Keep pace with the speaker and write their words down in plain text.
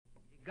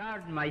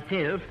regard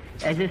myself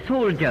as a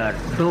soldier,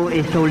 though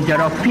a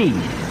soldier of peace.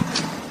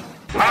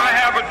 I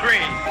have a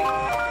dream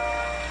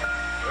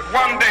that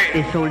one day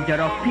A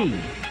soldier of peace.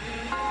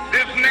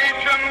 this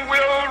nation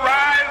will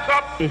rise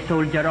up, A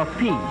soldier of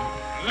peace.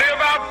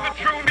 live out the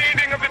true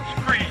meaning of its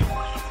creed.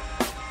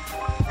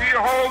 We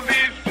hold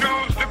these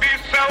truths to be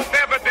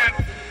self-evident,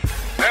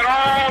 that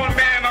all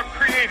men are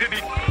created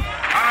equal.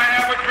 I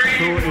have a So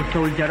dream. a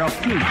soldier of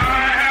peace.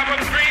 I have a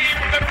dream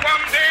that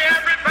one day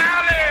every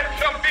valley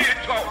shall be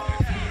exalted.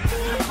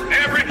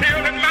 Every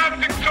hill and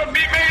mountain shall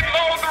be made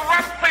low. The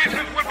rough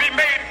places will be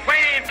made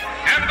plain,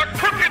 and the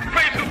crooked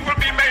places will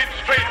be made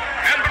straight.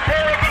 And the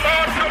glory of the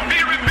Lord shall be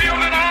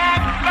revealed, and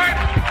all flesh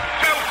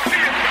shall see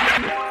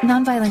it.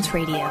 Nonviolence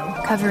Radio,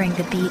 covering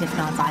the beat of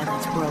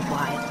nonviolence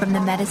worldwide from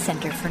the Meta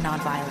Center for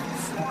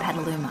Nonviolence in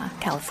Petaluma,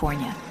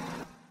 California.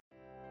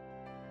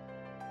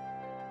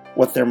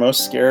 What they're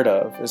most scared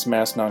of is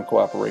mass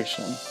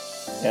non-cooperation.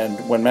 And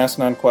when mass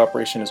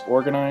non-cooperation is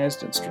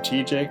organized and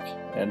strategic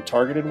and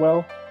targeted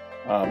well,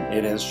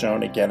 it has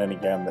shown again and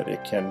again that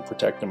it can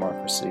protect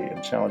democracy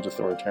and challenge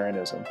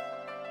authoritarianism.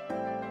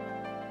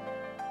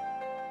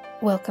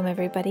 Welcome,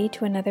 everybody,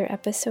 to another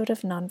episode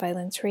of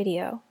Nonviolence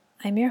Radio.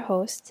 I'm your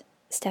host,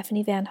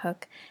 Stephanie Van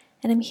Hook,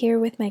 and I'm here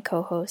with my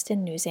co-host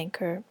and news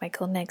anchor,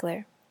 Michael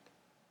Negler.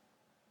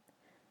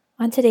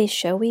 On today's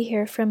show, we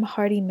hear from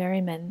Hardy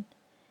Merriman.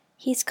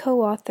 He's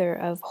co-author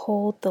of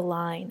Hold the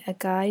Line, a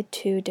guide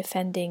to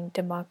defending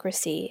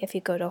democracy. If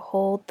you go to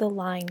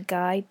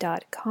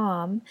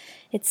holdthelineguide.com,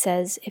 it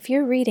says, if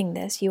you're reading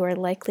this, you are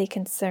likely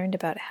concerned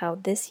about how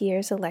this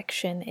year's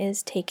election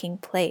is taking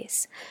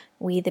place.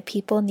 We, the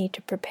people, need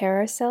to prepare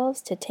ourselves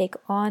to take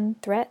on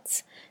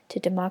threats to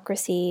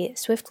democracy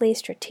swiftly,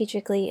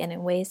 strategically, and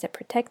in ways that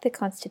protect the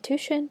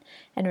Constitution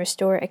and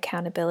restore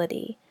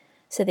accountability.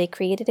 So they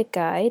created a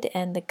guide,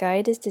 and the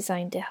guide is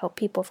designed to help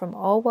people from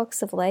all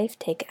walks of life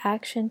take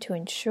action to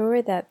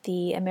ensure that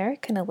the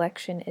American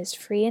election is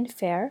free and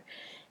fair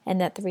and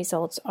that the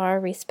results are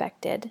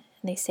respected.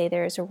 And they say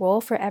there is a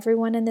role for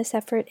everyone in this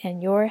effort,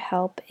 and your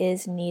help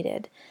is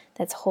needed.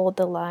 That's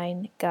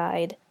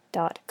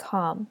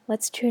holdthelineguide.com.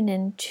 Let's tune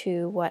in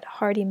to what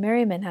Hardy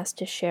Merriman has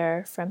to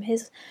share from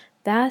his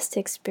vast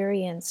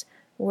experience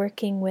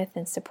working with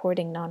and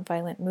supporting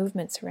nonviolent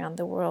movements around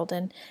the world,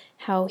 and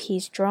how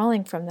he's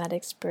drawing from that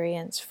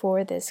experience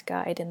for this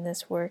guide and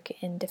this work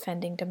in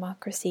defending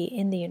democracy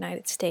in the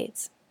United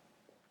States.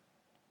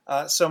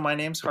 So my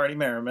name's Hardy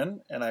Merriman,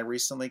 and I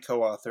recently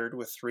co-authored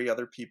with three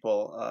other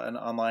people an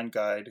online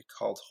guide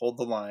called Hold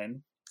the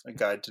Line, a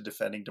guide to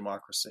defending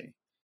democracy.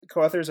 The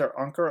co-authors are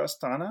Ankur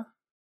Astana,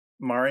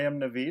 Mariam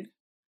Naveed,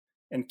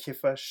 and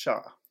Kifa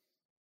Shah.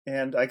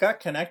 And I got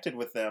connected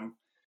with them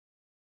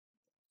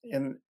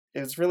in it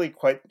was really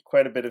quite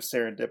a bit of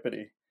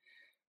serendipity.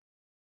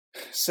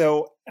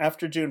 So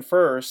after June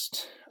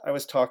 1st, I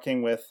was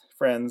talking with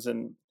friends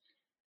and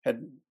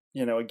had,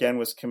 again,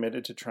 was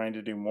committed to trying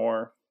to do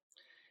more.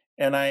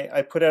 And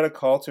I put out a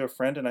call to a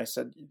friend and I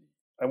said,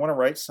 I want to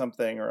write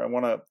something, or I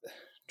want to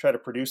try to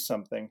produce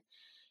something.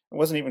 I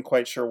wasn't even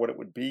quite sure what it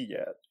would be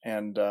yet.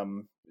 And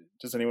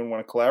does anyone want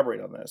to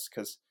collaborate on this?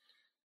 Because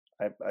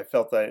I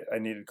felt that I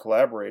needed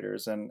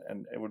collaborators and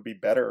it would be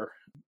better.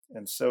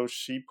 And so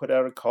she put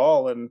out a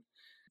call, and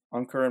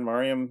Ankur and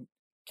Mariam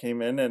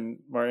came in, and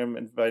Mariam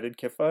invited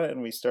Kifa,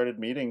 and we started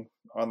meeting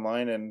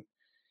online in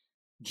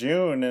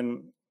June.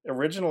 And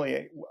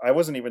originally I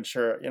wasn't even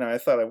sure, I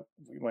thought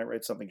we might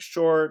write something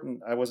short,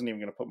 and I wasn't even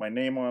going to put my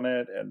name on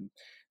it, and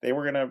they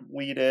were going to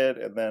lead it.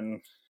 And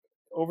then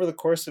over the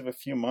course of a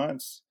few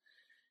months,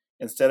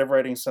 instead of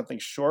writing something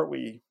short,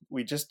 we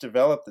just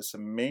developed this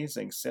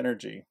amazing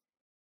synergy.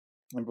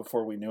 And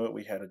before we knew it,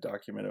 we had a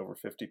document over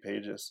 50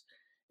 pages,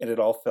 and it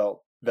all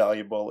felt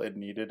valuable and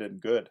needed and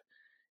good.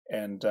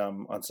 And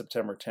on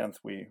September 10th,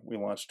 we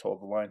launched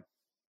Hold the Line.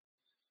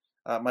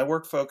 My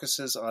work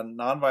focuses on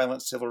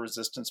nonviolent civil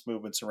resistance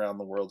movements around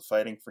the world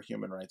fighting for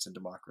human rights and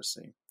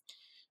democracy.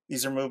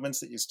 These are movements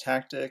that use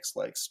tactics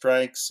like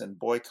strikes and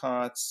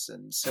boycotts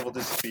and civil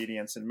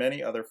disobedience and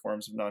many other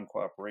forms of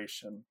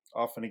non-cooperation,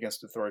 often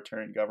against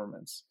authoritarian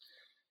governments.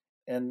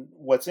 And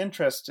what's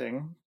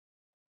interesting,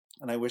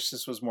 and I wish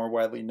this was more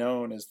widely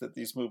known, is that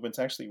these movements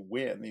actually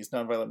win. These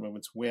nonviolent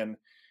movements win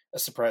a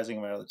surprising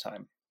amount of the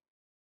time.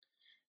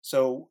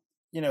 So,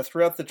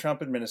 throughout the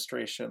Trump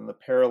administration, the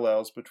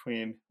parallels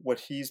between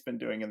what he's been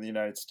doing in the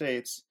United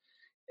States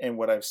and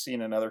what I've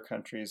seen in other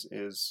countries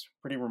is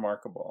pretty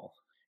remarkable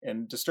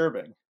and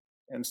disturbing.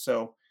 And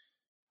so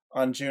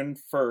on June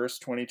 1st,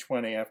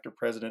 2020, after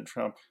President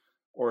Trump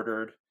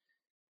ordered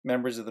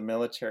members of the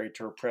military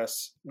to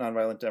repress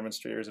nonviolent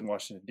demonstrators in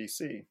Washington,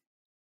 D.C.,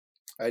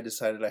 I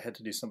decided I had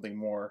to do something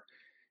more,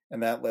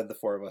 and that led the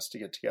four of us to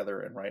get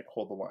together and write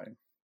Hold the Line.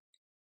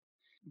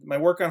 My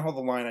work on Hold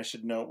the Line, I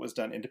should note, was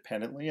done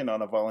independently and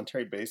on a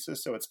voluntary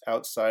basis, so it's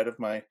outside of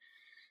my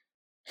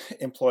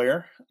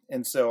employer.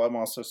 And so I'm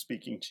also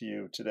speaking to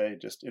you today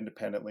just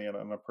independently and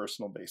on a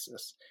personal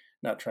basis,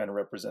 not trying to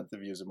represent the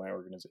views of my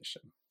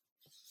organization.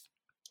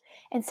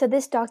 And so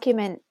this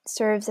document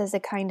serves as a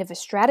kind of a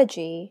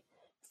strategy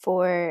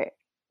for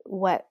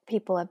what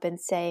people have been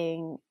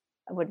saying,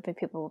 what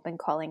people have been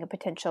calling a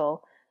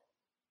potential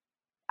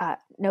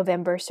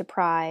November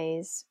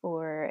surprise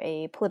or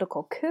a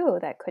political coup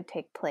that could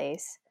take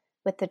place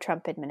with the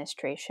Trump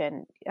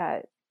administration.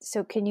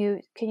 So can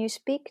you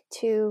speak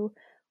to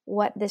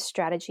what this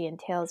strategy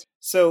entails?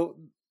 So,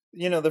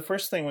 the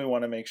first thing we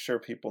want to make sure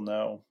people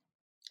know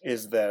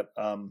is that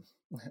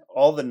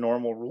all the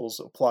normal rules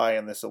apply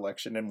in this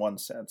election in one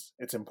sense.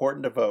 It's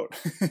important to vote.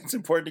 It's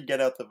important to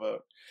get out the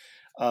vote.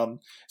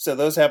 So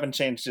those haven't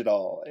changed at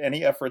all.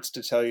 Any efforts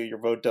to tell you your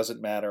vote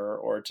doesn't matter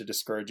or to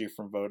discourage you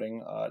from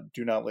voting,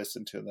 do not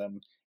listen to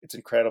them. It's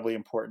incredibly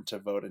important to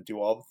vote and do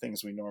all the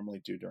things we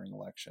normally do during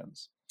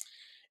elections.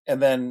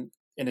 And then,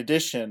 in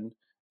addition,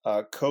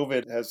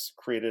 COVID has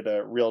created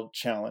a real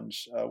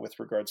challenge with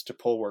regards to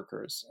poll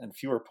workers, and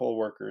fewer poll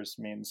workers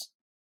means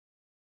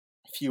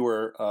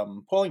fewer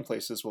polling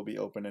places will be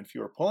open, and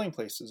fewer polling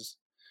places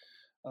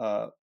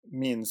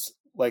means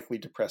likely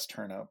depressed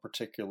turnout,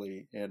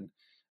 particularly in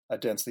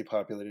densely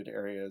populated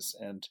areas.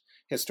 And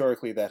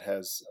historically, that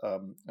has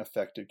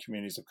affected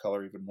communities of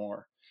color even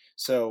more.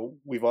 So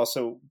we've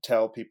also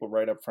tell people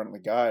right up front in the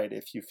guide,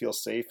 if you feel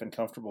safe and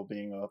comfortable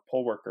being a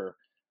poll worker,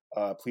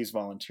 please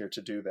volunteer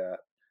to do that.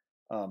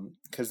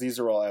 Because these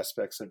are all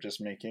aspects of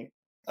just making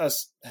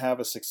us have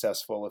a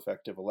successful,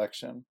 effective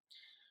election.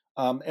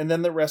 And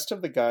then the rest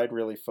of the guide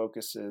really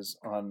focuses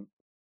on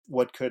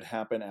what could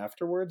happen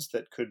afterwards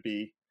that could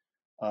be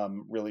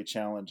really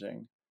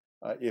challenging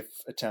if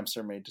attempts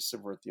are made to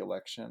subvert the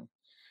election.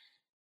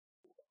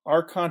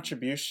 Our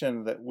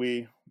contribution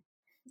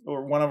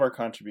one of our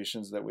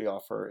contributions that we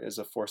offer is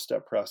a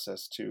 4-step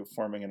process to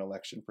forming an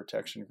election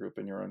protection group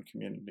in your own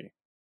community.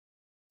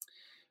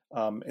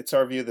 It's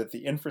our view that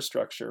the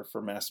infrastructure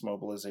for mass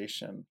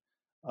mobilization,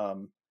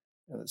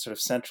 sort of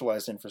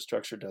centralized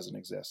infrastructure, doesn't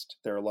exist.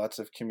 There are lots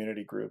of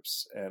community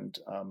groups and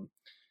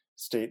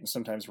state and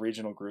sometimes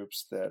regional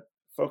groups that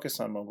focus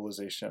on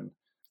mobilization,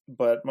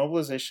 but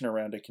mobilization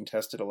around a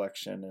contested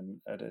election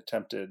and an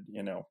attempted,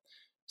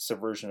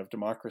 subversion of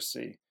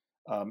democracy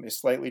is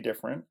slightly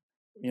different.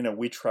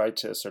 We try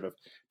to sort of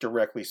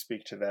directly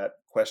speak to that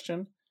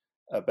question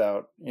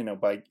about,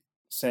 by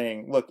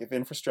saying, look, if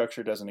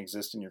infrastructure doesn't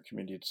exist in your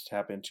community to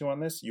tap into on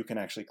this, you can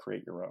actually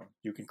create your own.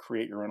 You can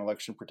create your own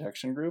election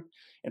protection group,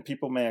 and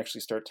people may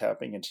actually start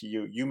tapping into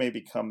you. You may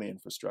become the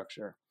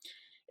infrastructure.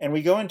 And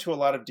we go into a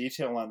lot of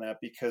detail on that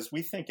because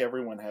we think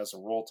everyone has a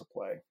role to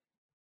play,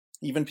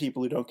 even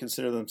people who don't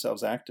consider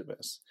themselves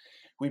activists.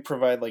 We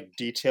provide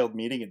detailed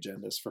meeting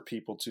agendas for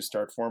people to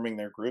start forming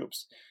their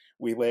groups.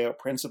 We lay out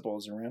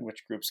principles around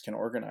which groups can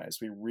organize.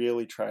 We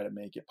really try to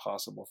make it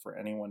possible for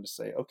anyone to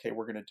say, okay,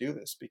 we're going to do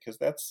this, because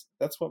that's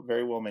what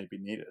very well may be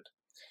needed.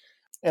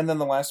 And then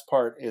the last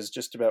part is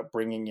just about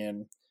bringing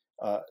in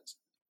a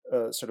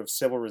sort of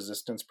civil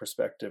resistance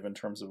perspective in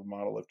terms of a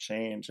model of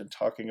change, and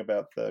talking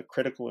about the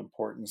critical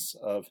importance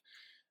of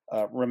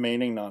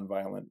remaining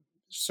nonviolent,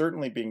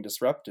 certainly being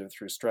disruptive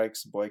through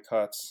strikes,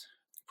 boycotts,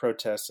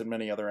 protests, and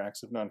many other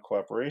acts of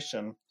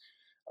non-cooperation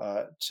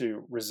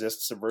to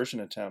resist subversion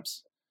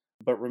attempts,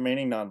 but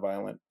remaining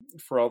nonviolent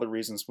for all the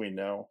reasons we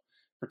know,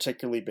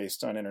 particularly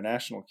based on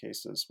international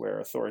cases where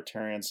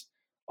authoritarians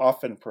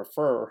often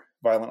prefer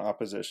violent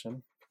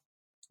opposition.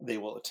 They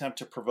will attempt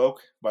to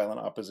provoke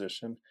violent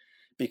opposition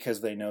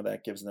because they know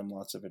that gives them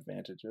lots of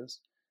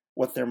advantages.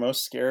 What they're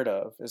most scared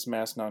of is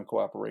mass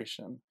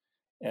non-cooperation.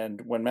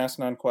 And when mass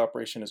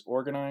non-cooperation is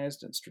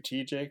organized and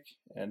strategic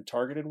and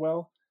targeted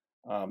well,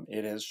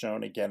 it has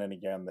shown again and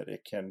again that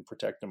it can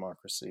protect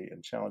democracy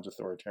and challenge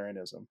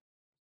authoritarianism.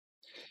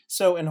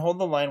 So in Hold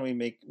the Line, we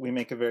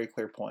make a very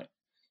clear point.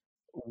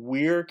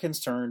 We're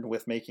concerned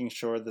with making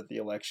sure that the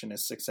election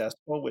is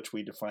successful, which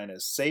we define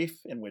as safe,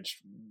 in which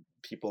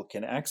people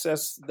can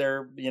access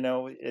their,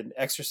 and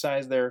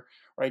exercise their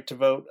right to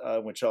vote,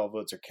 which all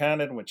votes are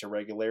counted, in which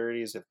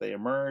irregularities, if they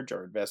emerge,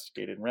 are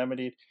investigated and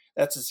remedied.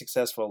 That's a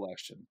successful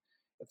election.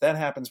 If that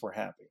happens, we're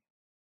happy.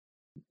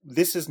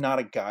 This is not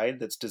a guide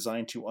that's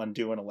designed to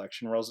undo an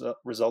election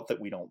result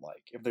that we don't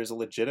like. If there's a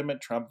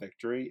legitimate Trump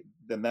victory,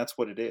 then that's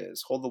what it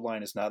is. Hold the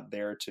Line is not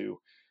there to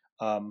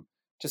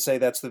say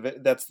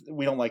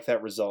we don't like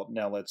that result.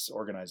 Now let's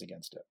organize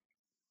against it.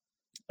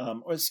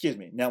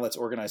 Now let's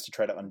organize to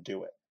try to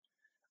undo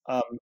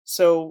it.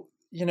 So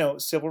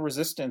civil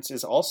resistance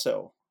is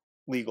also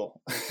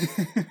legal,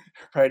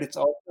 right? It's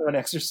also an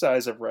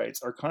exercise of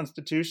rights. Our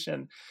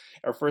Constitution,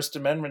 our First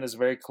Amendment is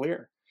very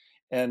clear.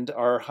 And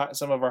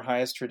some of our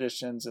highest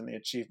traditions and the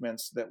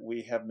achievements that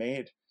we have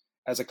made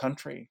as a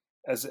country,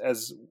 as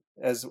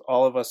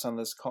all of us on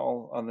this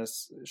call, on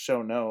this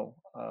show know,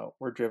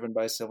 we're driven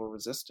by civil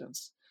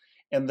resistance.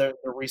 And the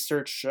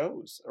research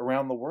shows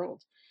around the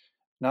world,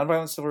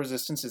 nonviolent civil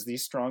resistance is the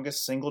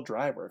strongest single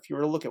driver. If you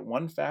were to look at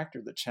one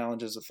factor that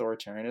challenges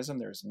authoritarianism,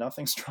 there's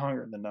nothing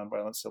stronger than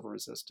nonviolent civil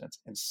resistance.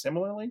 And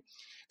similarly,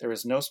 there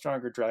is no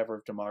stronger driver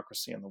of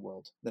democracy in the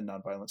world than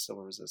nonviolent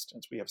civil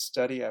resistance. We have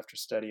study after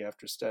study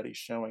after study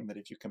showing that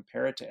if you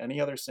compare it to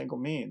any other single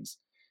means,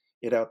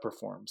 it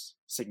outperforms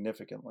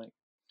significantly.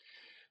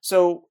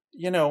 So,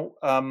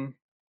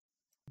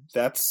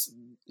 That's,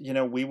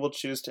 we will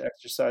choose to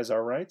exercise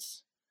our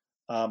rights.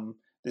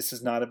 This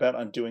is not about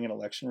undoing an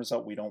election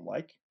result we don't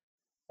like.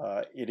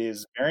 It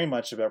is very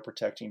much about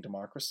protecting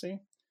democracy.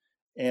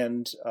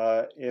 And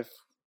if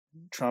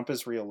Trump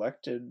is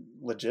reelected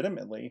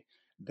legitimately,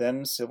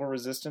 then civil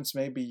resistance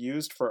may be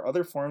used for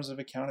other forms of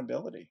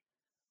accountability,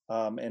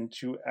 and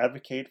to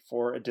advocate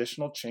for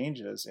additional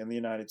changes in the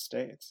United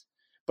States.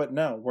 But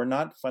no, we're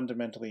not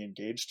fundamentally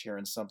engaged here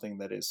in something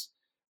that is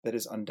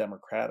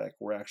undemocratic.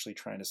 We're actually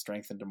trying to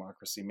strengthen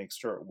democracy, make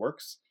sure it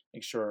works,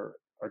 make sure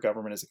our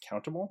government is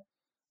accountable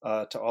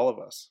to all of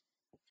us.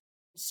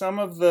 Some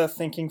of the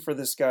thinking for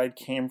this guide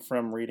came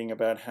from reading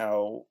about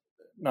how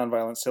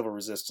nonviolent civil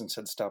resistance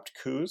had stopped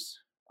coups.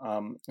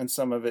 And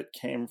some of it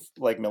came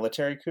like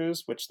military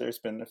coups, which there's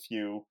been a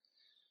few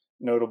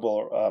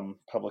notable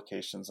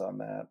publications on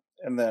that.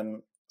 And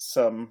then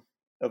some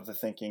of the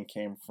thinking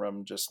came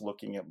from just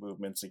looking at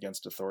movements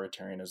against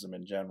authoritarianism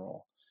in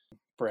general.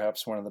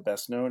 Perhaps one of the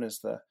best known is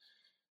the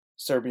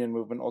Serbian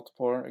movement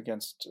Otpor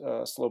against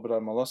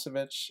Slobodan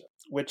Milosevic,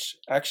 which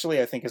actually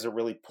I think is a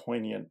really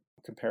poignant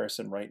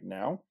comparison right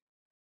now,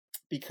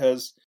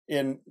 because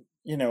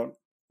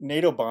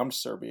NATO bombed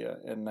Serbia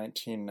in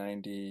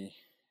 1998,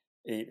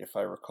 if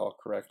I recall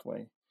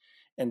correctly.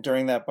 And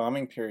during that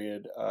bombing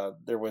period,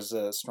 there was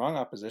a strong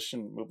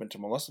opposition movement to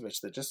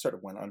Milosevic that just sort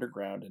of went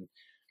underground, and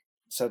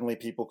suddenly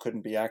people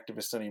couldn't be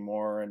activists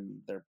anymore, and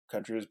their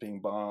country was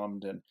being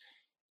bombed, and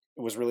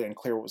it was really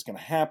unclear what was going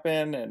to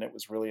happen, and it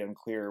was really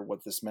unclear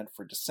what this meant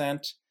for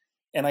dissent.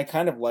 And I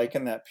kind of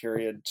liken that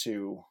period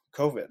to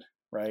COVID,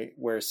 right?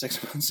 Where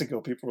 6 months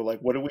ago, people were like,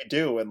 what do we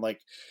do? And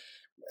like,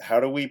 how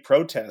do we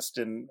protest?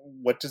 And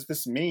what does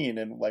this mean?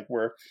 And like,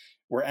 we're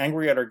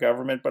angry at our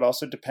government, but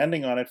also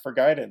depending on it for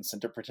guidance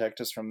and to protect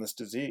us from this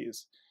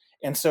disease.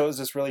 And so it was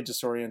this really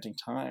disorienting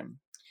time.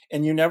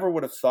 And you never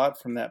would have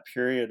thought from that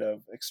period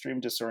of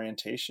extreme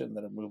disorientation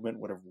that a movement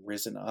would have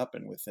risen up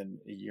and within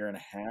a year and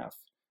a half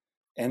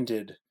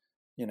ended,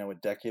 a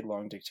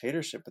decade-long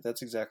dictatorship. But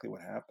that's exactly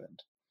what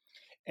happened.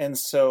 And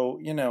so,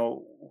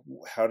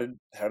 how did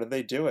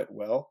they do it?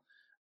 Well,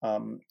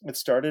 it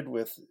started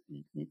with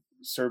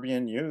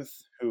Serbian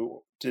youth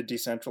who did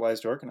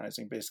decentralized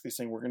organizing, basically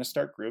saying, we're going to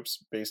start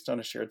groups based on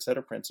a shared set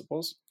of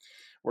principles.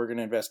 We're going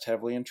to invest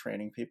heavily in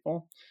training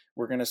people.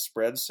 We're going to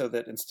spread so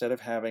that instead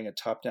of having a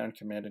top-down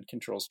command and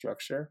control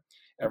structure,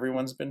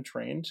 everyone's been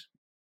trained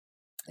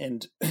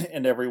and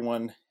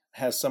everyone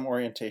has some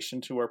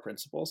orientation to our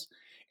principles.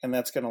 And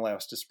that's going to allow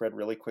us to spread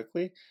really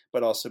quickly,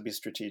 but also be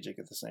strategic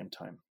at the same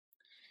time.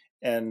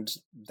 And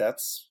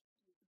that's,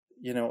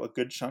 a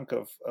good chunk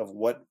of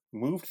what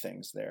moved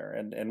things there.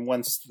 And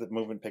once the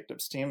movement picked up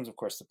steam, of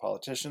course, the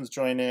politicians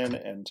join in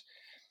and,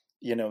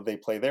 they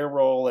play their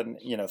role and,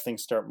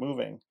 things start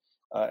moving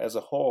as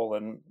a whole.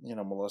 And,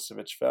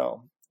 Milosevic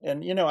fell.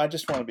 And, I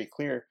just want to be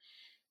clear,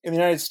 in the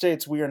United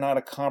States, we are not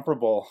a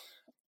comparable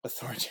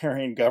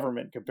authoritarian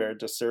government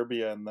compared to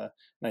Serbia in the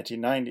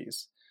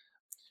 1990s.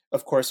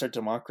 Of course, our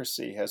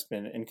democracy has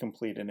been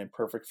incomplete and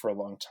imperfect for a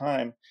long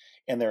time.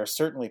 And there are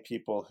certainly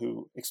people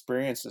who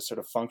experience this sort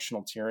of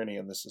functional tyranny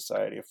in the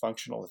society, a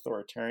functional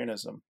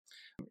authoritarianism.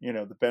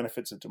 The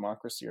benefits of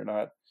democracy are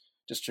not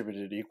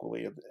distributed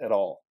equally at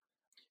all.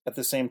 At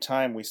the same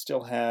time, we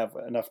still have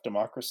enough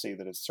democracy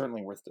that it's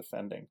certainly worth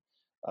defending.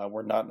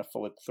 We're not in a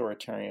full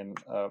authoritarian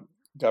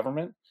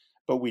government,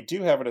 but we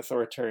do have an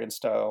authoritarian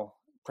style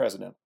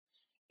president.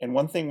 And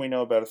one thing we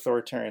know about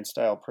authoritarian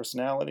style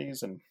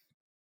personalities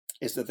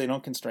is that they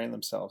don't constrain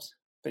themselves.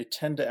 They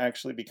tend to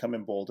actually become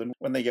emboldened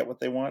when they get what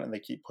they want and they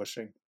keep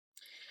pushing.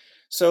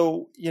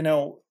 So,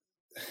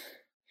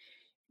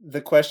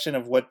 the question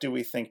of what do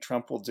we think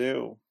Trump will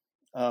do?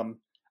 I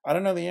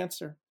don't know the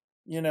answer.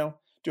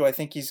 Do I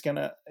think he's going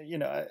to,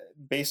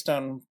 based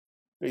on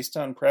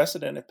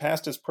precedent, if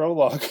past his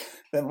prologue,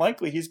 then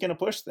likely he's going to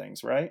push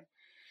things, right?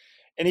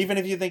 And even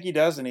if you think he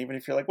doesn't, even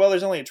if you're like, well,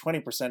 there's only a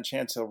 20%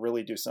 chance he'll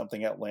really do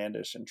something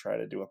outlandish and try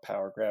to do a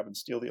power grab and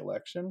steal the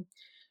election,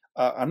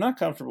 I'm not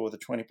comfortable with a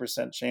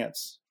 20%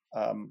 chance.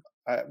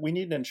 We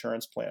need an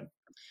insurance plan.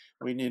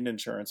 We need an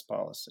insurance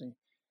policy.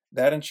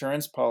 That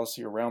insurance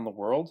policy around the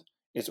world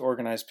is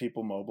organized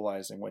people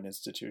mobilizing when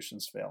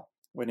institutions fail.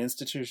 When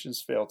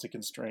institutions fail to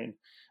constrain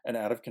an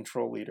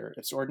out-of-control leader,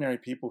 it's ordinary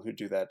people who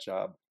do that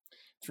job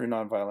through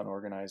nonviolent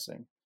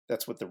organizing.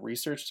 That's what the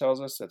research tells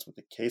us. That's what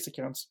the case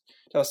accounts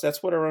tell us.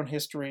 That's what our own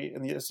history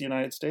in the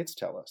United States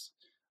tell us.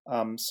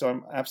 So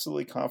I'm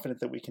absolutely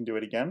confident that we can do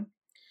it again.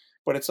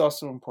 But it's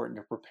also important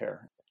to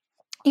prepare.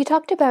 You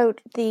talked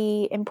about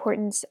the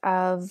importance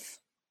of,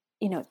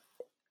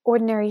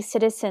 ordinary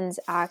citizens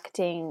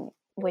acting,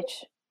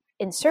 which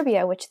in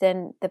Serbia, which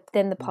then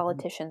the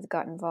politicians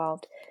got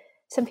involved.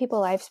 Some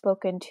people I've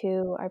spoken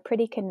to are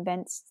pretty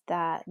convinced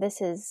that this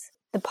is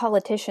the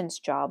politicians'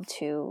 job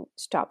to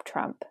stop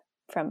Trump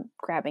from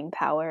grabbing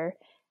power,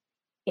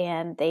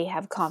 and they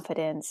have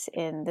confidence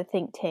in the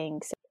think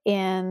tanks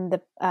and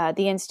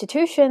the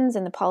institutions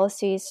and the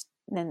policies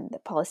and the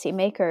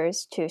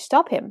policymakers to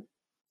stop him.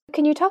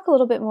 Can you talk a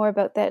little bit more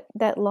about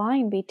that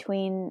line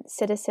between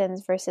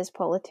citizens versus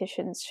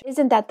politicians?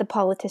 Isn't that the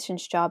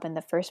politician's job in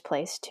the first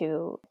place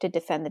to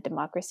defend the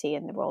democracy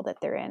and the role that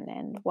they're in?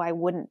 And why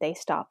wouldn't they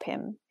stop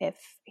him if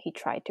he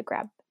tried to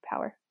grab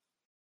power?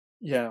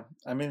 Yeah,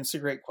 I mean, it's a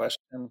great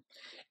question.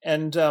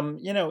 And,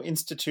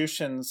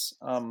 institutions,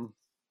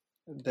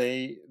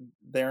 they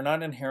are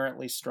not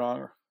inherently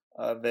strong.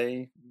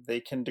 They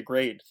can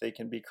degrade, they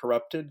can be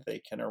corrupted, they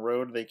can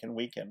erode, they can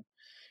weaken.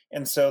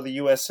 And so the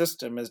US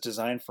system is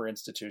designed for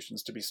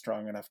institutions to be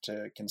strong enough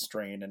to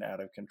constrain an out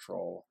of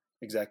control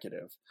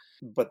executive.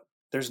 But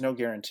there's no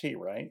guarantee,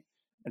 right?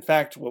 In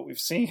fact, what we've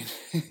seen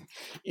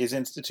is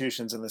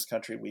institutions in this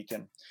country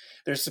weaken.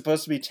 There's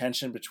supposed to be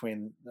tension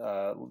between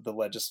the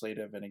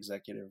legislative and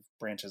executive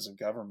branches of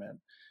government,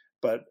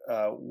 but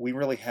we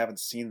really haven't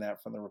seen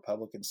that from the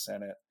Republican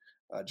Senate.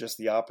 Just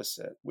the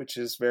opposite, which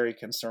is very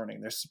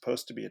concerning. There's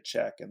supposed to be a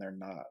check, and they're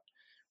not,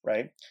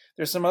 right?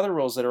 There's some other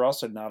rules that are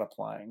also not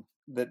applying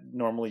that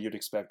normally you'd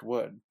expect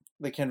would.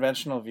 The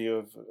conventional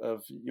view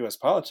of U.S.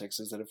 politics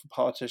is that if a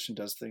politician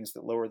does things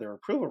that lower their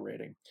approval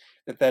rating,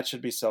 that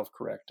should be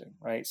self-correcting,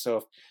 right? So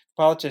if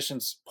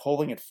politicians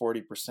polling at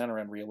 40% are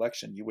in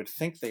re-election, you would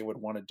think they would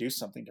want to do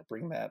something to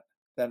bring that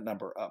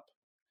number up,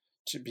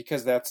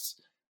 because that's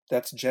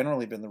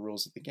generally been the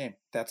rules of the game.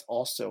 That's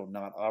also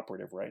not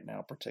operative right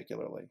now,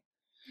 particularly.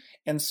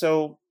 And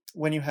so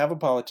when you have a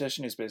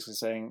politician who's basically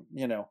saying,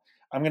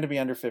 I'm going to be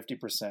under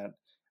 50%,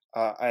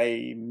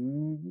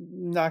 I'm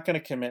not going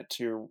to commit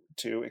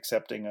to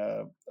accepting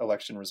a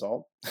election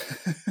result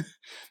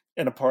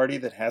in a party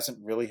that hasn't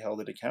really held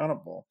it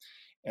accountable,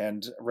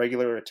 and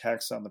regular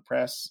attacks on the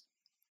press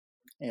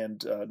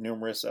and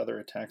numerous other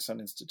attacks on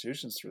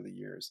institutions through the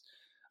years.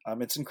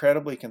 It's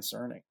incredibly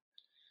concerning.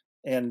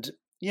 And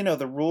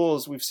the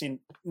rules, we've seen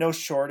no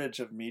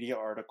shortage of media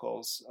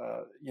articles,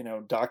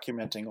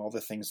 documenting all the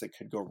things that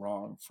could go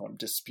wrong, from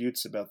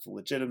disputes about the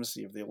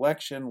legitimacy of the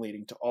election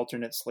leading to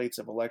alternate slates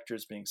of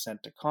electors being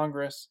sent to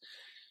Congress,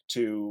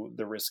 to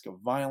the risk of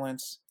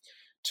violence,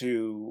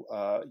 to,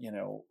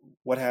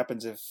 what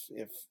happens if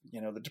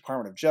the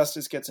Department of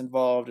Justice gets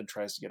involved and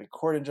tries to get a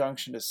court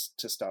injunction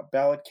to stop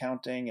ballot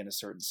counting in a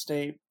certain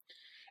state.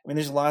 I mean,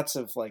 there's lots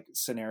of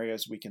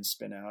scenarios we can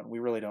spin out. We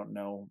really don't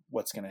know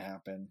what's going to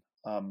happen.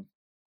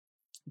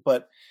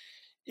 But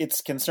it's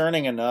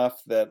concerning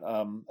enough that,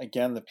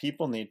 again, the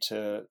people need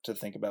to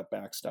think about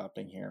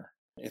backstopping here.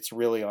 It's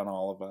really on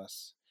all of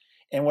us.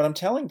 And what I'm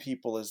telling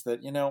people is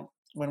that,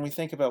 when we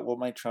think about what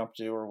might Trump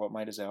do or what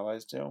might his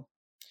allies do,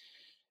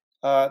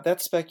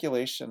 that's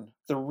speculation.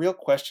 The real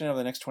question over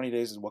the next 20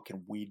 days is, what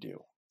can we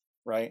do,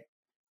 right?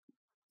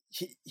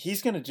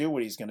 He's going to do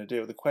what he's going to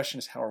do. The question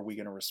is, how are we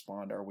going to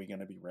respond? Are we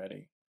going to be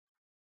ready?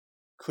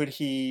 Could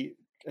he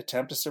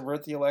attempt to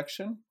subvert the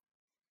election?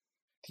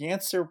 The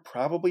answer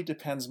probably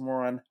depends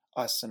more on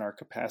us and our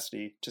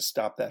capacity to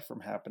stop that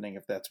from happening,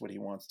 if that's what he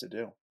wants to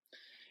do.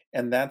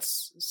 And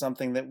that's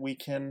something that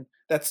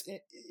that's,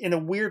 in a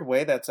weird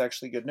way, that's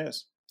actually good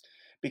news,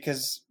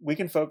 because we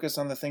can focus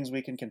on the things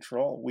we can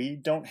control. We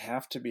don't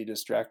have to be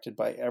distracted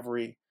by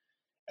every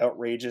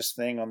outrageous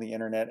thing on the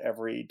internet,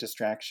 every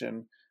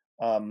distracting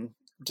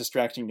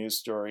news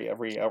story,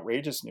 every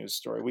outrageous news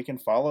story. We can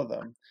follow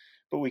them,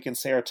 but we can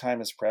say our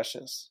time is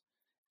precious.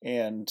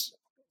 And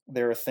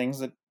there are things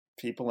that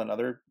people in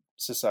other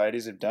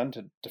societies have done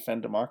to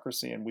defend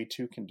democracy, and we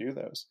too can do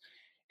those.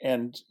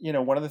 And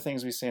one of the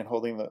things we say in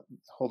hold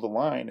the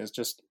line is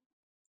just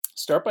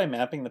start by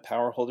mapping the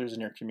power holders in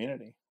your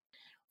community,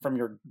 from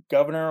your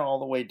governor all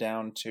the way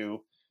down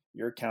to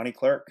your county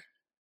clerk,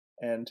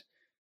 and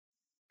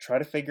try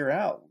to figure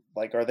out,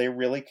 are they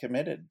really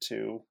committed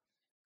to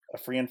a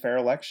free and fair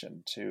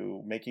election,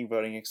 to making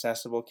voting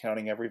accessible,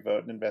 counting every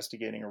vote, and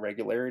investigating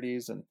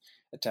irregularities and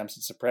attempts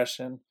at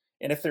suppression?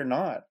 And if they're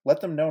not,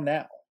 let them know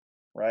now.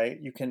 Right?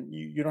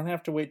 You don't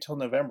have to wait till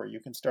November. You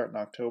can start in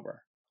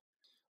October.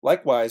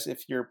 Likewise,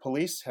 if your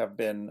police have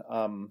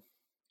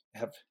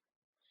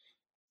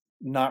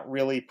not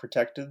really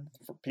protected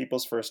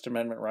people's First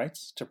Amendment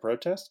rights to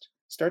protest,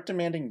 start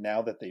demanding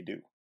now that they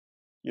do.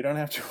 You don't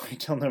have to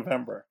wait till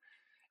November.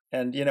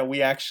 And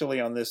we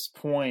actually, on this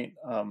point,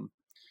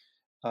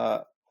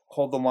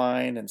 Hold the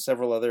Line and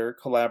several other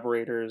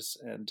collaborators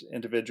and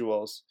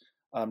individuals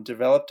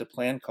developed a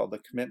plan called the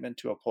Commitment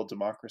to Uphold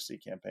Democracy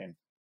campaign.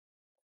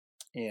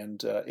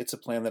 And it's a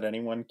plan that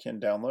anyone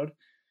can download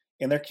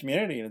in their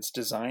community, and it's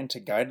designed to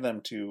guide them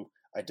to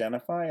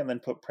identify and then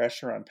put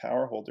pressure on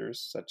power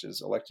holders, such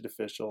as elected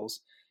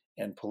officials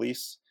and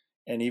police,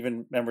 and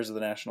even members of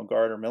the National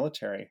Guard or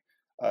military,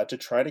 to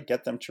try to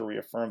get them to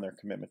reaffirm their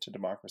commitment to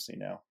democracy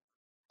now.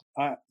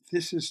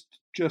 This is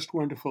just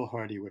wonderful,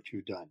 Hardy, what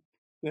you've done.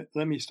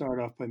 Let me start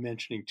off by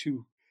mentioning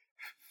two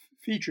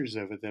features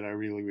of it that I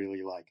really,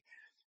 really like.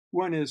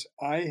 One is,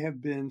 I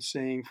have been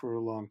saying for a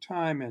long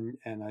time, and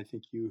I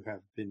think you have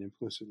been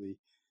implicitly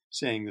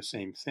saying the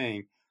same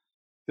thing,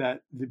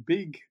 that the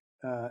big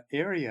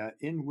area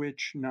in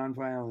which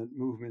nonviolent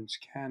movements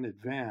can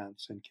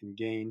advance and can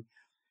gain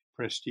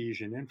prestige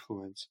and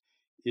influence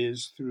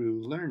is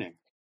through learning.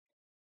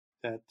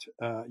 that,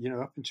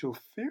 up until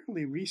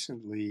fairly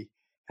recently,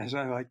 as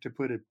I like to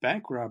put it,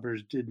 bank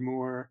robbers did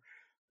more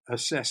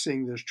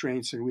assessing their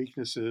strengths and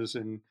weaknesses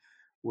and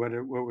what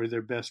were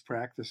their best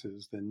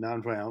practices than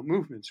nonviolent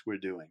movements were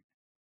doing.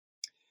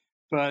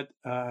 But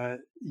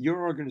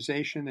your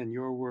organization and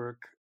your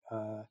work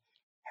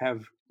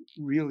have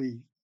really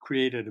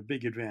created a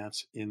big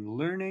advance in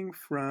learning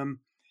from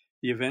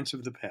the events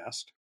of the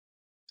past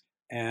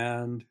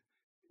and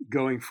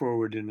going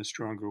forward in a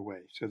stronger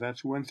way. So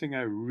that's one thing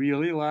I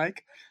really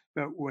like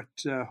about what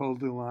Hold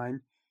the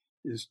Line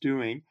is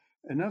doing.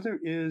 Another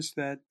is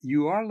that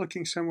you are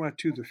looking somewhat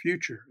to the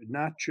future,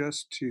 not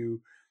just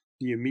to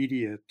the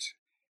immediate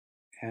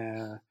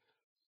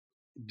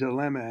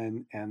dilemma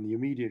and the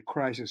immediate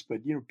crisis,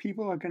 but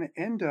people are going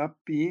to end up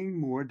being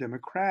more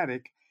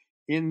democratic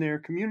in their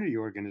community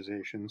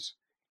organizations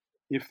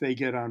if they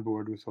get on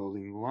board with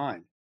Holding the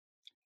Line.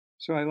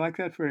 So I like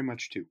that very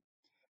much too.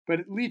 But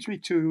it leads me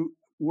to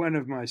one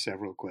of my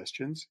several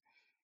questions,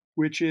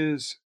 which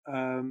is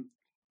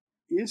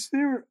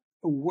there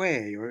a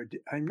way, or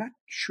I'm not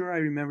sure I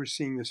remember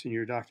seeing this in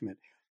your document,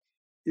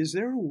 is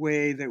there a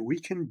way that we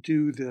can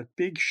do the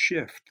big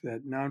shift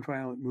that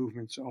nonviolent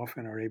movements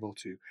often are able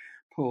to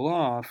pull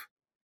off,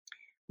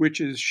 which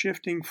is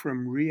shifting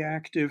from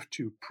reactive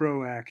to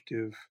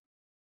proactive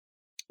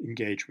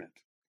engagement?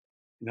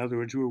 In other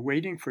words, we're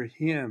waiting for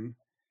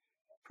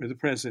the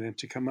president,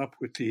 to come up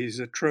with these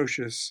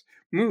atrocious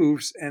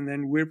moves, and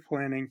then we're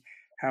planning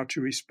how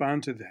to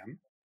respond to them.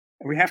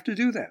 And we have to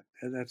do that.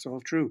 That's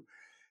all true.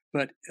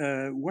 But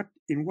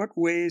in what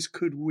ways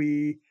could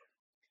we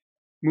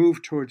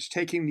move towards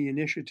taking the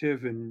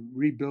initiative and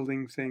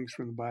rebuilding things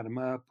from the bottom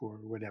up or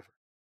whatever?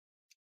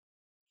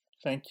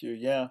 Thank you.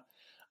 Yeah.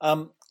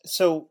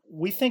 So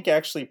we think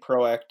actually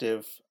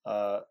proactive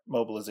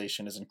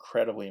mobilization is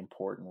incredibly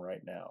important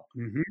right now.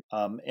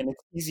 Mm-hmm. And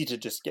it's easy to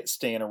just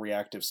stay in a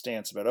reactive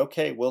stance about,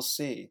 okay, we'll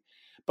see.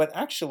 But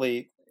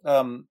actually,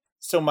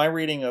 so my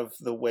reading of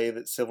the way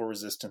that civil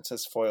resistance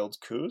has foiled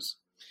coups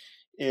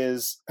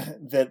is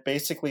that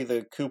basically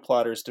the coup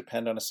plotters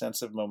depend on a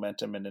sense of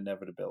momentum and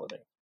inevitability.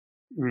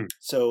 Mm.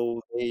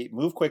 So they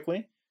move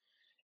quickly,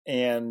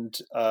 and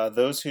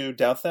those who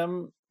doubt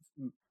them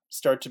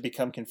start to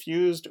become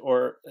confused,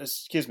 or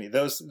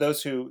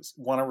those who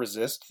want to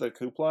resist the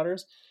coup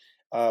plotters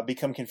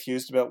become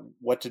confused about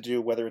what to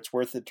do, whether it's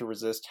worth it to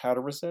resist, how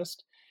to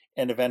resist,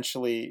 and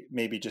eventually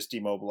maybe just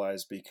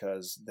demobilize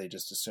because they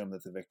just assume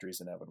that the victory is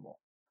inevitable.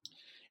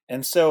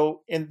 And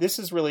so, this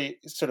is really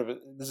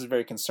this is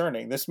very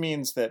concerning. This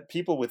means that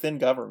people within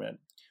government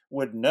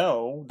would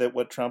know that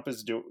what Trump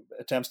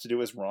attempts to do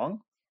is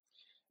wrong,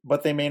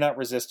 but they may not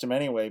resist him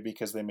anyway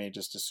because they may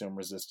just assume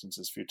resistance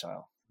is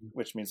futile,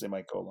 which means they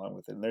might go along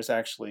with it. And there's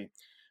actually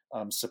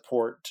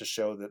support to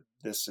show that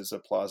this is a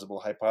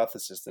plausible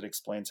hypothesis that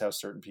explains how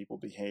certain people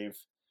behave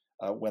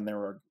when there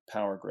are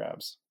power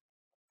grabs.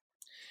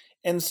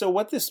 And so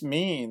what this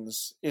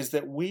means is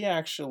that we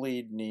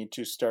actually need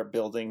to start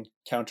building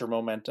counter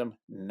momentum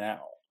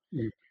now.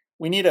 Mm.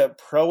 We need a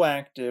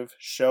proactive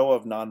show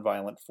of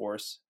nonviolent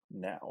force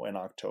now in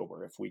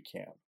October, if we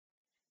can,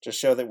 to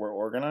show that we're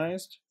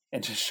organized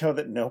and to show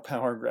that no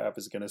power grab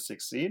is going to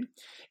succeed,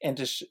 and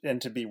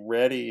to be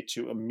ready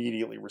to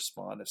immediately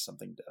respond if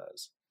something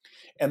does.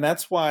 And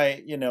that's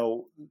why,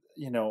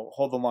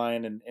 Hold the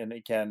Line and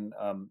again,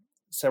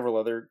 several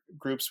other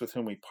groups with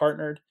whom we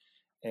partnered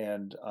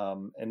and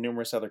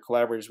numerous other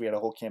collaborators, we had a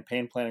whole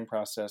campaign planning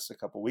process a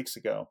couple of weeks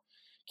ago,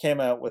 came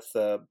out with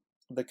the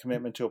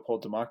Commitment to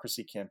Uphold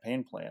Democracy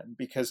campaign plan,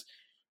 because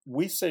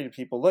we say to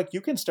people, look,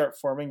 you can start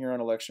forming your own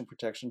election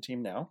protection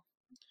team now.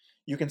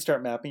 You can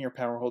start mapping your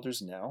power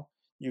holders now.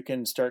 You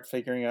can start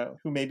figuring out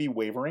who may be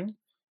wavering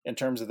in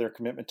terms of their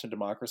commitment to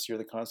democracy or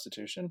the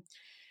Constitution.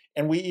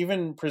 And we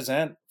even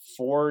present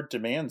 4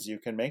 demands you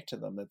can make to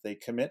them that they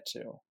commit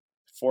to.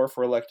 4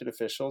 for elected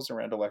officials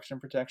around election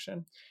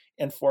protection,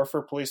 and 4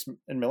 for police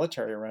and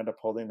military around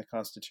upholding the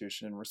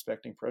Constitution and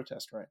respecting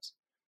protest rights.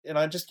 And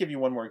I'll just give you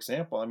one more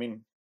example. I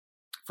mean,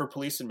 for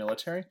police and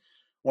military,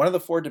 one of the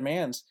 4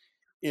 demands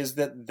is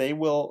that they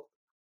will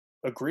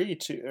agree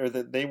to, or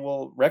that they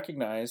will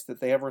recognize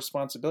that they have a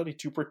responsibility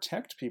to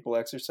protect people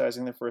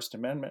exercising their First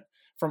Amendment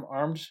from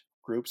armed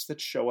groups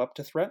that show up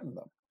to threaten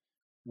them.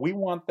 We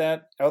want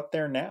that out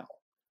there now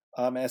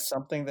as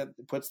something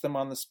that puts them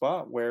on the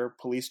spot, where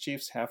police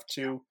chiefs have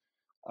to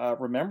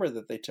remember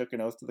that they took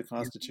an oath to the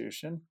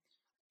Constitution,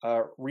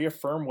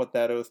 reaffirm what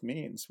that oath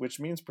means, which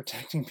means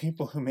protecting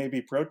people who may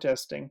be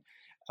protesting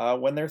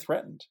when they're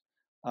threatened.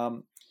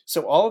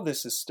 So all of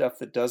this is stuff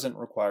that doesn't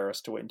require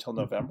us to wait until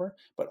November,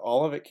 but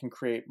all of it can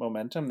create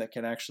momentum that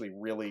can actually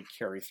really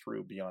carry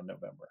through beyond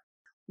November.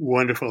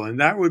 Wonderful. And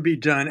that would be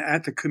done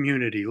at the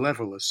community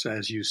level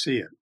as you see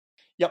it.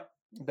 Yep.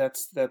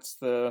 That's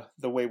the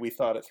way we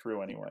thought it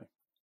through anyway.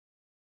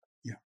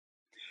 Yeah.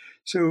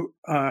 So,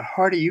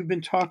 Hardy, you've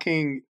been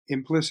talking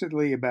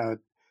implicitly about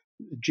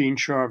Gene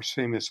Sharp's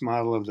famous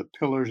model of the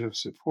pillars of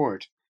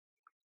support.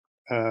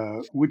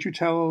 Would you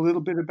tell a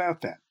little bit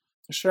about that?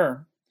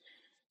 Sure.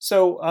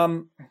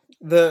 So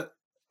the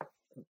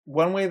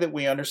one way that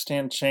we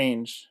understand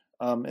change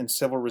in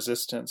civil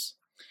resistance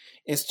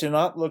is to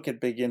not look at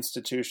big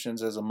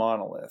institutions as a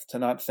monolith, to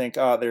not think,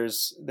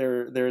 there's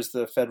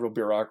the federal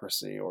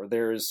bureaucracy, or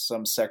there's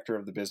some sector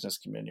of the business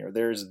community, or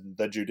there's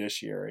the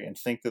judiciary, and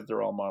think that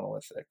they're all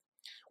monolithic,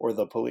 or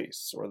the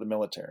police, or the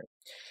military,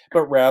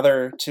 but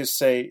rather to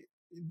say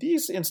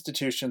these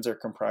institutions are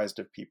comprised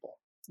of people.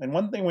 And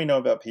one thing we know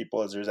about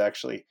people is there's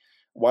actually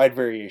wide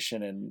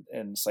variation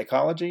in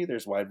psychology,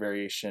 there's wide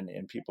variation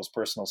in people's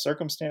personal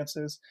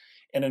circumstances,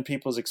 and in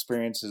people's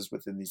experiences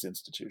within these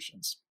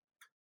institutions.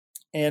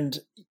 And,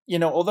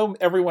 although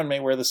everyone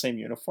may wear the same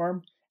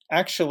uniform,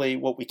 actually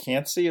what we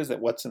can't see is that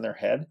what's in their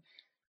head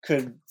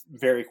could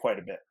vary quite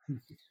a bit.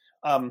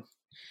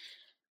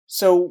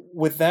 So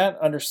with that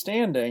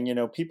understanding,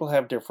 people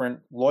have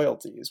different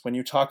loyalties. When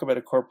you talk about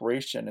a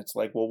corporation, it's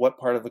like, well, what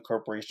part of the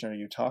corporation are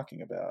you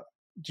talking about?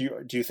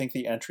 Do you think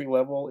the entry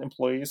level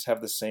employees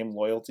have the same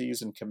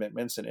loyalties and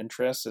commitments and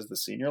interests as the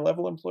senior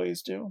level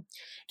employees do?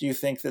 Do you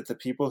think that the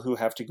people who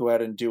have to go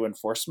out and do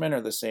enforcement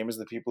are the same as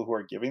the people who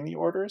are giving the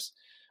orders?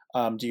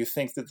 Do you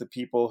think that the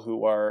people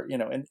who are,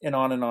 and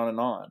on and on and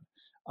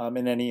on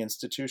in any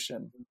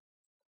institution?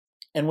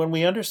 And when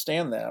we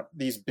understand that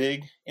these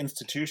big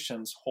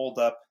institutions hold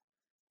up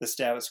the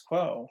status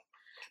quo,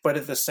 but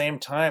at the same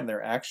time,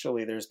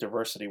 there's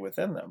diversity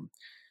within them,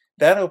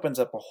 that opens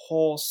up a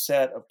whole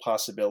set of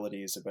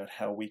possibilities about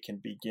how we can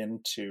begin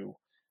to,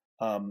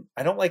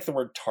 I don't like the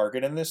word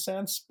target in this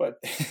sense,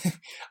 but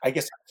I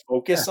guess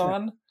focus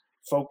on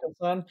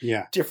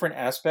different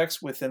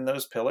aspects within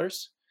those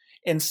pillars,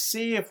 and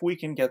see if we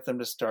can get them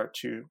to start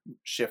to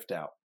shift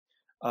out.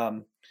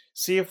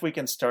 See if we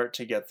can start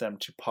to get them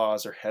to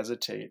pause or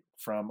hesitate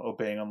from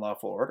obeying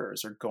unlawful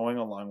orders or going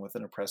along with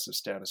an oppressive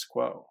status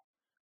quo,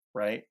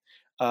 right?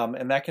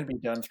 And that can be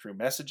done through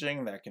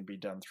messaging, that can be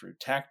done through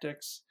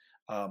tactics.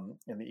 In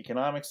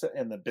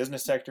the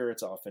business sector,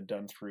 it's often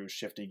done through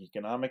shifting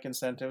economic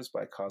incentives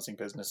by causing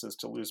businesses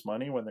to lose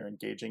money when they're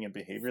engaging in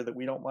behavior that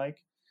we don't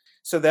like.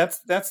 So that's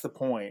the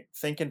point.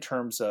 Think in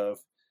terms of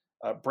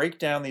break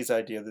down these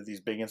ideas that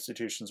these big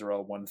institutions are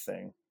all one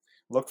thing,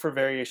 look for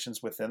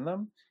variations within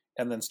them,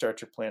 and then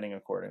start your planning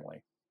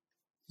accordingly.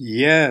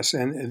 Yes,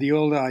 and the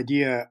old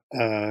idea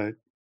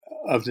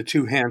of the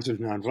two hands of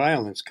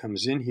nonviolence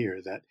comes in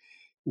here, that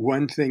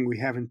one thing we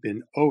haven't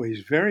been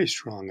always very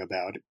strong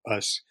about,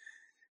 us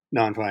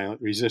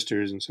nonviolent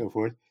resistors and so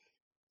forth,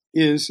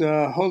 is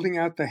holding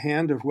out the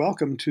hand of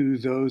welcome to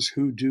those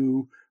who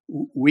do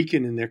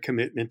weaken in their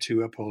commitment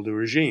to uphold a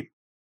regime.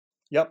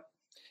 Yep.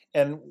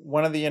 And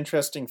one of the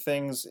interesting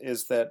things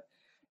is that,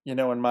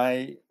 in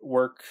my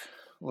work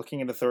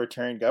looking at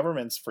authoritarian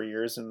governments for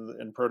years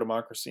in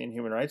pro-democracy and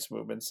human rights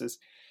movements, is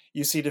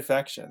you see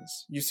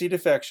defections. You see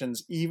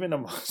defections even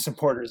among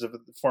supporters of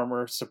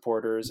former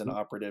supporters and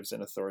operatives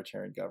in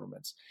authoritarian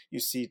governments. You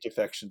see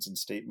defections in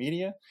state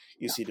media.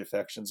 You see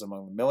defections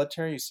among the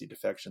military. You see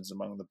defections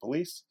among the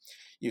police.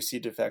 You see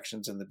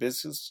defections in the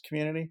business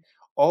community.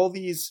 All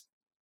these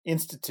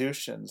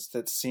institutions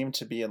that seem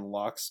to be in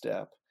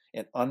lockstep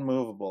and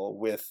unmovable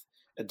with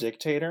a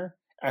dictator,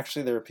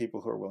 actually there are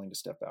people who are willing to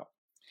step out.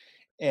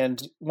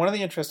 And one of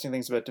the interesting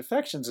things about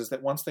defections is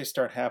that once they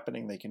start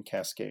happening, they can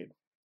cascade.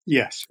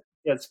 Yes.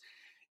 Yes.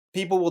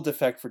 People will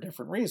defect for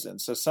different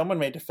reasons. So someone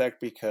may defect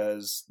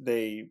because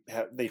they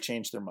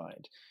change their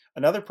mind.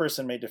 Another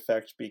person may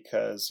defect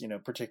because,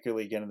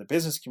 particularly again in the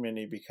business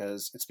community,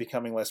 because it's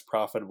becoming less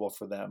profitable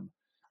for them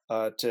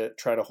to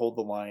try to hold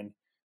the line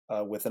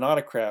with an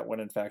autocrat, when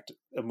in fact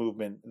a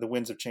movement, the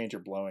winds of change are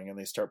blowing, and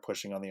they start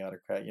pushing on the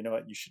autocrat. You know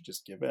what? You should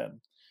just give in.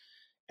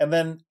 And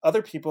then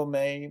other people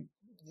may,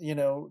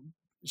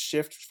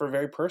 shift for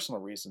very personal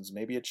reasons.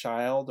 Maybe a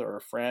child or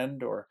a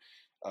friend or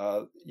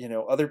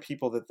other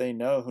people that they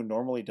know who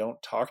normally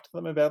don't talk to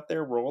them about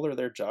their role or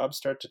their job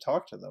start to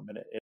talk to them. And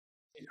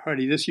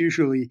Hardy, this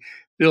usually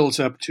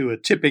builds up to a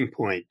tipping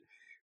point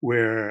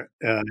where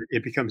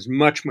it becomes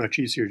much, much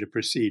easier to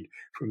proceed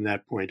from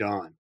that point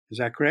on. Is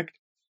that correct?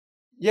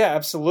 Yeah,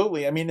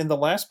 absolutely. I mean, in the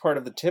last part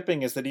of the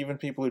tipping is that even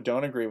people who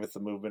don't agree with the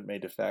movement may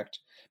defect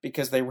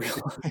because they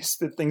realize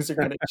that things are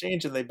going to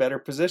change and they better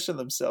position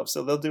themselves.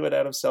 So they'll do it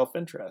out of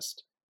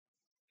self-interest.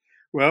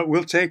 Well,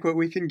 we'll take what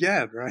we can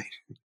get, right?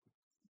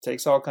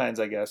 Takes all kinds,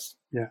 I guess.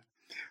 Yeah.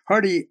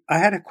 Hardy, I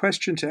had a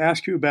question to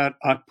ask you about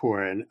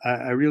Otpor, and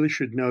I really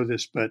should know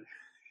this, but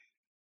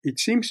it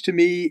seems to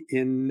me,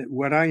 in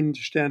what I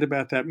understand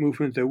about that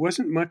movement, there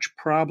wasn't much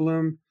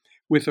problem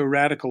with a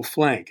radical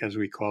flank, as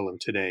we call them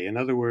today. In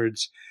other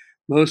words,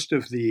 most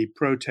of the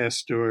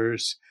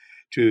protesters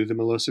to the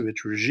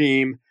Milosevic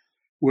regime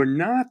were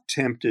not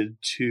tempted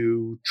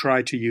to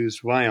try to use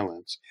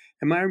violence.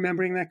 Am I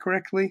remembering that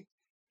correctly?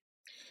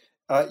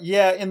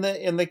 Yeah, in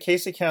the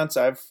case accounts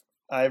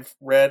I've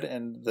read,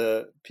 and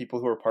the people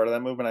who are part of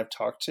that movement I've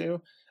talked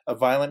to, a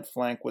violent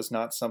flank was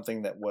not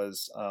something that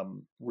was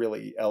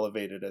really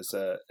elevated as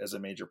a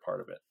major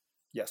part of it.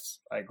 Yes,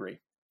 I agree.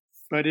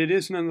 But it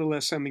is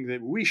nonetheless something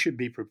that we should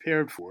be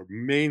prepared for,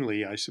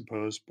 mainly, I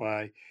suppose,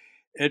 by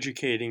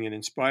educating and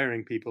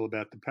inspiring people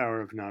about the power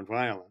of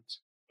nonviolence.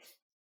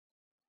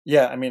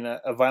 Yeah, I mean,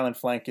 a violent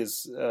flank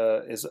is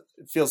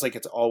feels like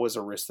it's always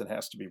a risk that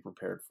has to be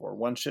prepared for.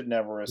 One should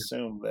never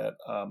assume that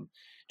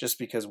just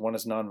because one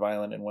is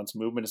nonviolent and one's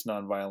movement is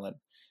nonviolent,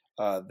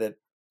 that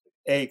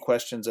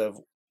questions of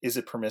is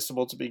it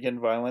permissible to begin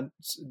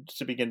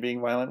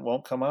being violent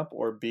won't come up,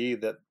 or B,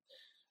 that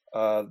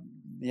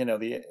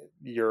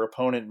your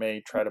opponent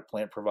may try to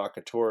plant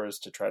provocateurs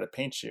to try to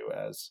paint you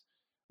as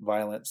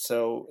violent.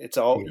 So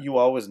you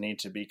always need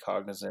to be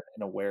cognizant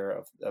and aware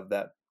of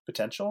that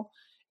potential,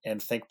 and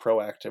think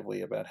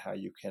proactively about how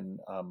you can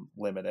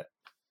limit it.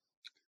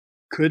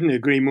 Couldn't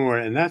agree more.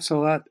 And that's a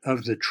lot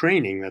of the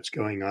training that's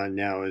going on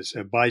now, is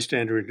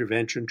bystander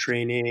intervention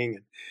training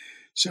and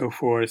so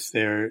forth.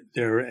 They're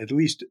at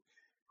least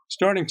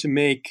starting to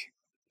make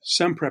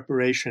some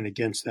preparation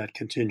against that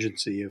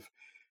contingency of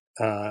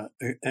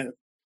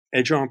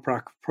agent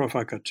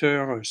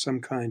provocateur, or some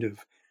kind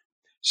of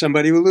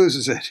somebody who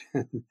loses it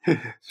and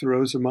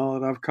throws a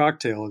Molotov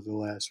cocktail at the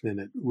last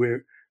minute.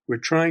 We're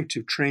trying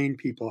to train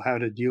people how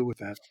to deal with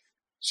that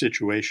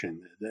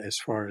situation, as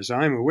far as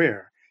I'm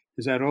aware.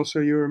 Is that also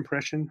your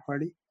impression,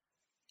 Hardy?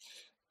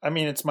 I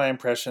mean, it's my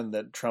impression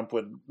that Trump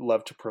would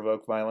love to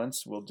provoke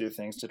violence, will do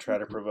things to try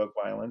to provoke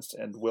violence,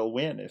 and will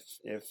win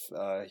if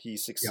he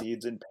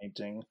succeeds in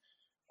painting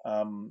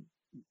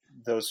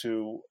those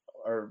who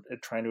are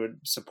trying to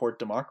support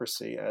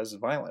democracy as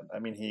violent. I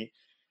mean,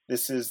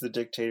 this is the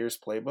dictator's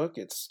playbook.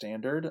 It's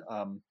standard.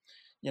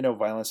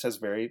 Violence has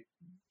very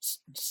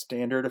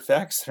standard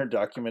effects that are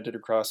documented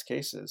across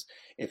cases.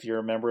 If you're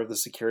a member of the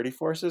security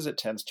forces, it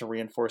tends to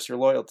reinforce your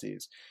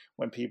loyalties.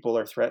 When people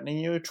are threatening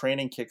you,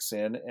 training kicks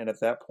in, and at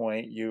that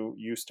point you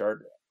start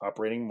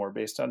operating more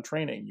based on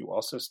training. You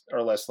also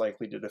are less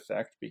likely to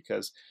defect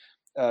because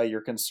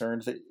you're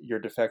concerned that your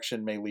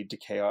defection may lead to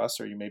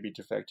chaos, or you may be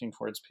defecting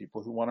towards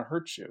people who want to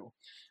hurt you.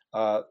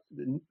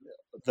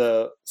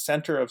 The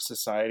center of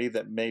society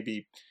that may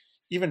be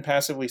even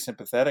passively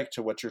sympathetic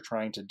to what you're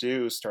trying to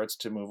do starts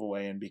to move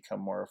away and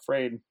become more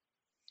afraid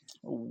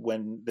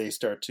when they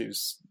start to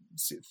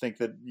think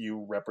that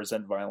you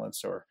represent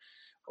violence or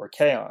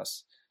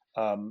chaos.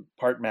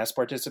 Mass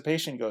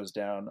participation goes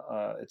down.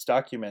 It's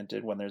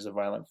documented when there's a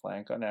violent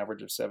flank on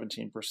average of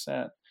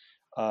 17%.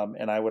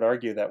 And I would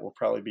argue that will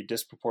probably be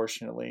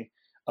disproportionately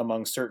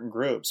among certain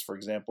groups. For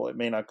example, it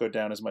may not go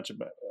down as much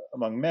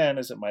among men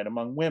as it might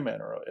among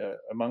women, or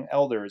among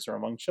elders, or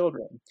among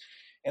children.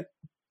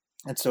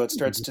 And so it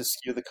starts to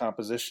skew the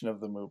composition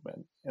of the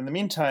movement. In the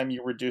meantime,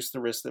 you reduce the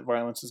risk that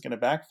violence is going to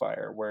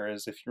backfire.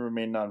 Whereas if you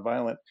remain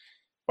nonviolent,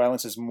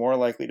 violence is more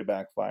likely to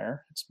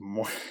backfire. It's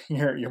more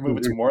your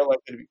movement's more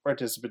likely to be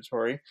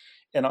participatory,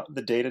 and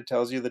the data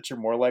tells you that you're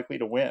more likely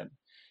to win.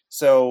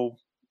 So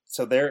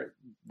there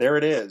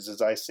it is,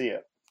 as I see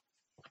it.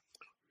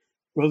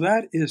 Well,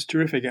 that is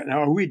terrific.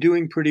 Now, are we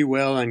doing pretty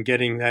well on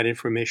getting that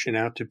information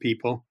out to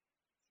people?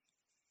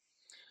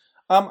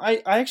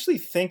 I actually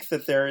think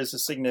that there is a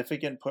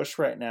significant push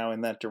right now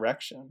in that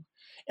direction.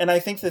 And I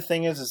think the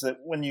thing is that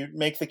when you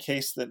make the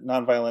case that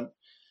nonviolent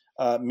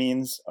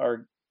means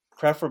are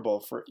preferable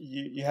for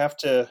you have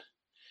to,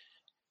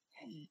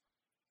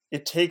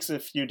 it takes a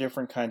few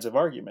different kinds of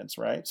arguments,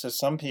 right? So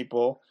some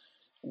people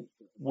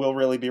will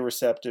really be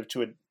receptive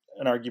to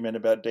an argument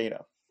about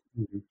data.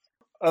 Mm-hmm.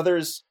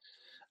 Others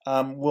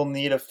will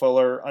need a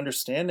fuller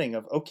understanding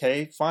of,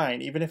 okay,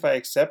 fine, even if I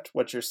accept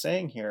what you're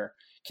saying here,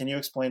 can you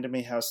explain to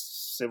me how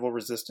civil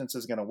resistance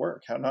is going to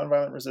work, how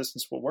nonviolent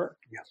resistance will work?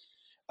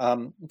 Yeah.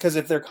 Because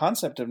if their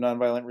concept of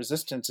nonviolent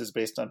resistance is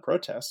based on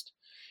protest,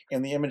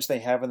 and the image they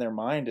have in their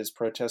mind is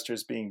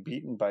protesters being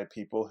beaten by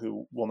people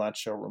who will not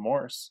show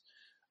remorse,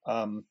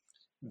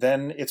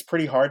 then it's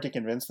pretty hard to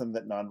convince them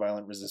that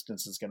nonviolent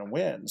resistance is going to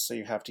win. So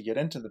you have to get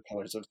into the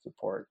pillars of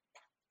support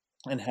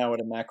and how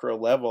at a macro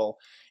level,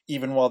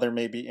 even while there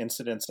may be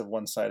incidents of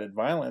one-sided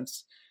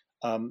violence,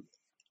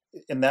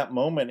 in that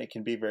moment, it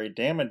can be very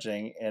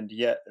damaging, and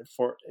yet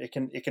it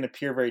can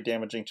appear very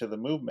damaging to the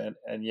movement,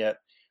 and yet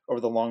over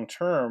the long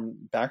term,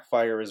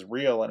 backfire is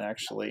real and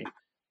actually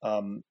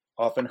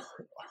often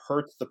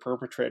hurts the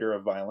perpetrator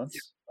of violence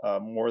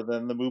more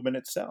than the movement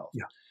itself.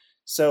 Yeah.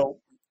 So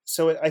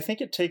I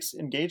think it takes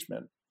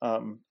engagement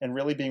and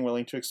really being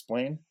willing to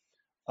explain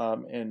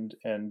and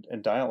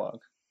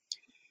dialogue.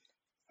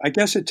 I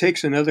guess it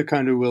takes another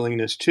kind of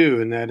willingness too,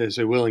 and that is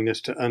a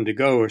willingness to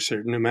undergo a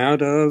certain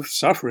amount of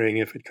suffering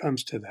if it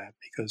comes to that,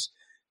 because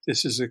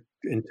this is an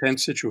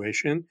intense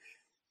situation.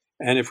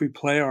 And if we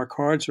play our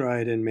cards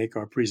right and make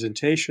our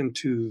presentation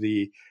to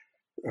the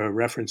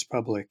reference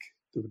public,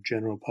 the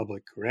general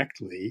public,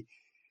 correctly,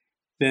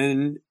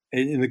 then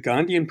the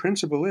Gandhian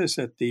principle is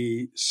that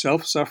the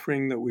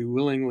self-suffering that we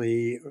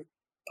willingly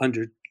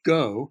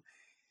undergo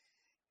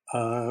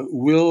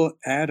will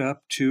add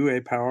up to a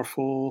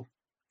powerful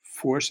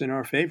force in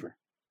our favor.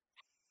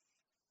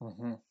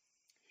 Mm-hmm.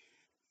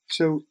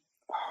 So,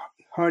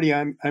 Hardy,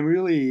 I'm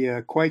really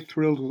quite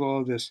thrilled with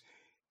all of this.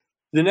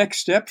 The next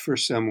step for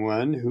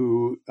someone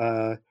who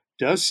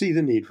does see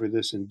the need for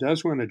this and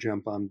does want to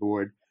jump on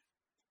board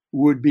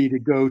would be to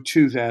go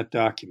to that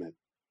document.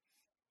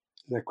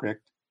 Is that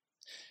correct?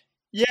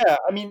 Yeah,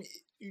 I mean,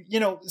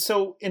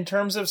 so in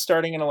terms of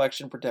starting an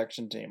election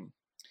protection team,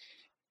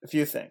 a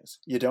few things.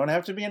 You don't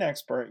have to be an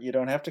expert. You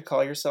don't have to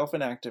call yourself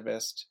an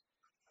activist.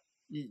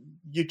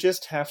 You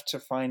just have to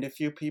find a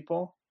few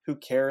people who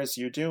care as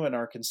you do and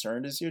are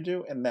concerned as you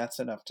do, and that's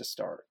enough to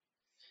start.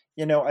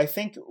 I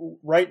think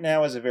right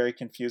now is a very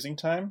confusing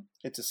time.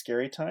 It's a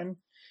scary time.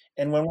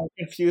 And when we're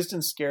confused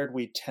and scared,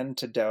 we tend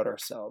to doubt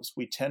ourselves.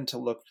 We tend to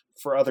look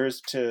for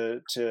others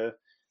to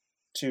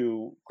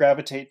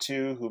gravitate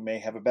to who may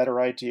have a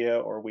better idea,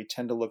 or we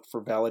tend to look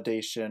for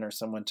validation or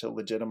someone to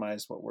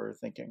legitimize what we're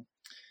thinking.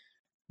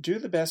 Do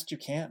the best you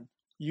can.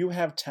 You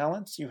have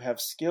talents, you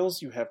have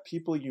skills, you have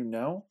people you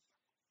know.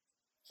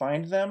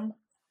 Find them.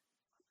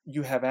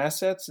 You have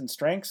assets and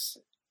strengths.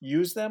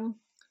 Use them.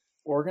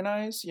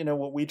 Organize.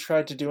 What we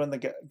tried to do in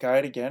the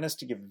guide again is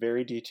to give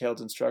very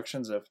detailed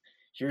instructions of,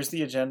 here's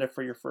the agenda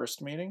for your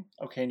first meeting.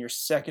 Okay, in your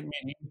second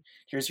meeting,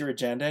 here's your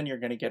agenda, and you're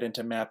going to get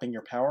into mapping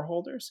your power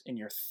holders. In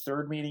your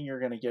third meeting, you're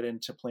going to get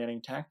into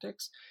planning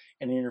tactics.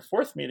 And in your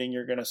fourth meeting,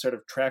 you're going to sort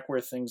of track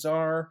where things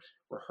are,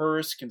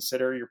 rehearse,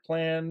 consider your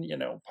plan,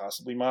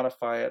 possibly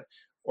modify it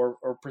or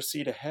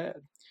proceed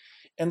ahead.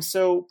 And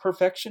so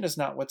perfection is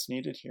not what's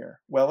needed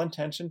here.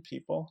 Well-intentioned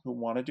people who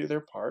want to do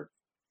their part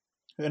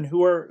and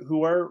who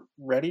are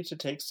ready to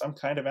take some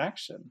kind of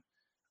action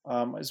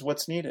is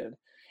what's needed.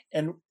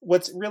 And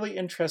what's really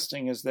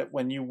interesting is that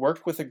when you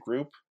work with a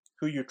group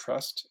who you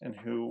trust and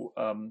who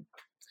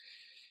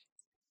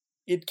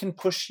it can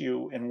push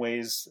you in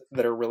ways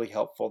that are really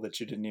helpful that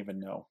you didn't even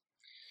know.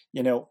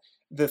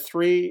 The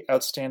three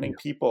outstanding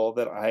people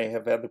that I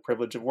have had the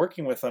privilege of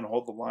working with on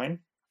Hold the Line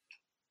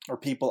are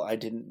people I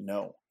didn't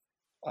know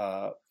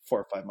 4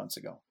 or 5 months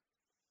ago.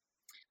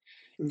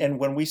 And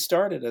when we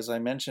started, as I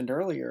mentioned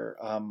earlier,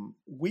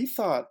 we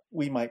thought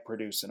we might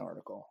produce an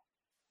article.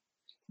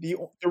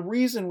 The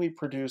reason we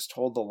produced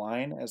Hold the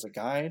Line as a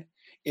guide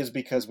is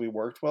because we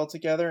worked well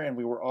together and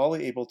we were all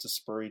able to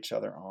spur each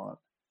other on.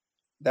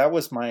 That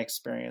was my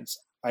experience.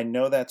 I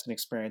know that's an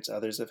experience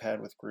others have had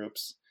with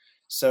groups.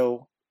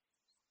 So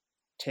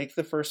take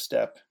the first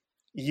step,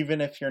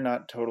 even if you're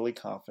not totally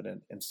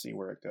confident, and see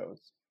where it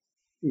goes.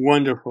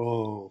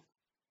 Wonderful.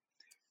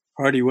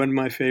 Hardy, one of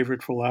my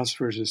favorite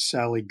philosophers is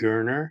Sally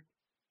Gerner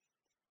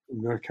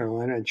from North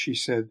Carolina, and she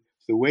said,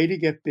 the way to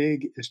get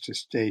big is to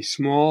stay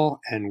small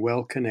and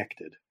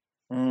well-connected.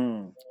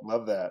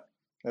 Love that.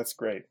 That's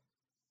great.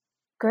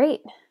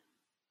 Great.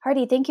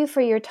 Hardy, thank you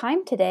for your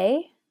time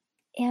today.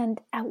 And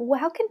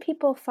how can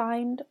people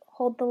find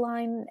Hold the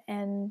Line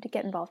and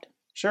get involved?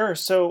 Sure.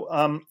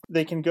 So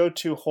they can go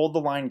to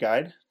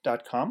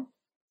holdthelineguide.com,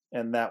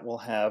 and that will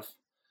have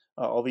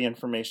all the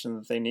information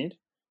that they need.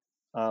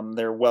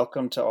 They're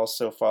welcome to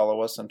also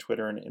follow us on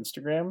Twitter and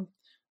Instagram.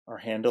 Our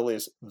handle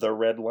is The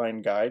Red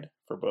Line Guide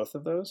for both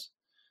of those.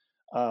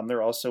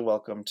 They're also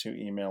welcome to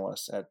email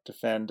us at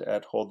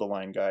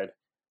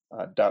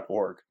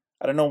defend@holdthelineguide.org.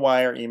 I don't know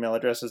why our email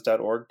address is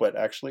 .org, but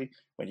actually,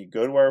 when you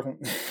go to our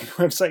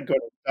website, go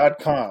to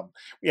 .com.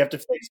 We have to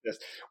fix this.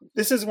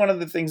 This is one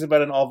of the things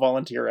about an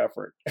all-volunteer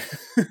effort.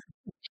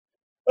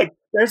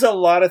 There's a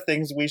lot of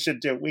things we should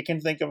do. We can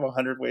think of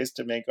 100 ways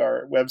to make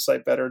our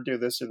website better, do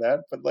this or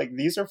that. But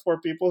these are 4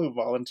 people who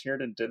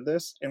volunteered and did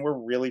this. And we're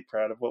really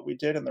proud of what we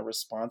did. And the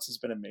response has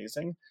been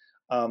amazing.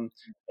 And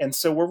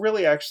so we're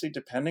really actually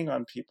depending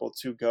on people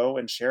to go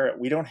and share it.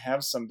 We don't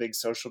have some big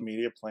social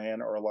media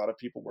plan or a lot of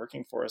people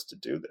working for us to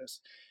do this.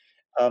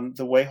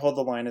 The way Hold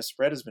the Line is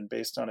spread has been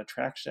based on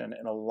attraction.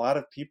 And a lot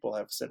of people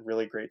have said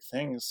really great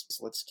things.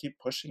 So let's keep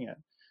pushing it.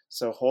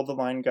 So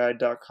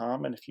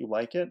holdthelineguide.com, and if you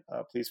like it,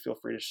 please feel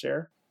free to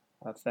share.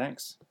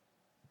 Thanks.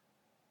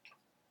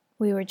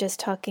 We were just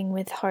talking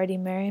with Hardy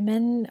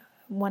Merriman,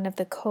 one of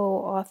the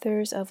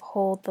co-authors of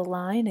Hold the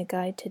Line, a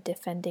guide to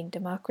defending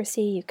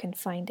democracy. You can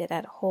find it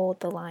at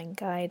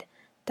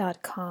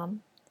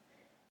holdthelineguide.com.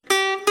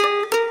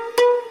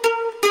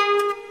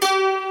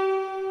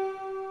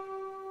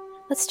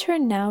 Let's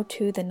turn now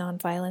to the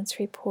Nonviolence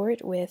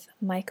Report with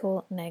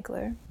Michael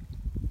Nagler.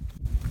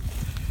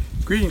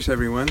 Greetings,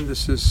 everyone.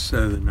 This is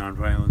the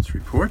Nonviolence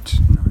Report,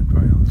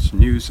 Nonviolence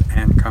News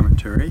and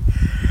Commentary.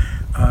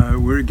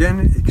 We're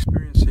again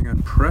experiencing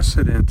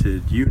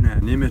unprecedented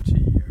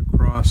unanimity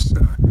across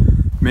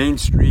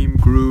mainstream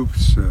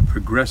groups,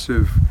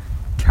 progressive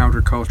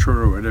counterculture,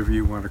 or whatever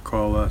you want to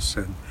call us,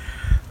 and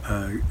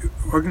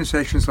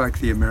organizations like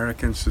the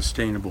American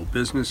Sustainable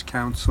Business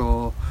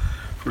Council,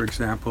 for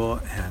example,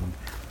 and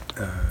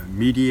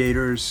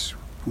Mediators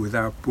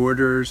Without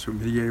Borders, or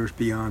Mediators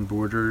Beyond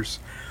Borders,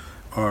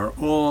 are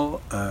all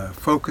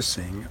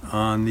focusing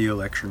on the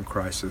election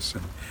crisis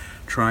and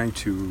trying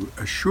to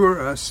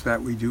assure us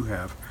that we do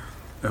have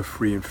a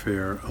free and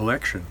fair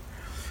election.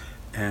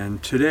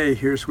 And today,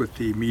 here's what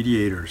the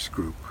Mediators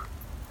group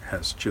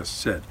has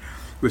just said.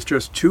 With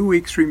just 2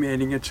 weeks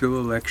remaining until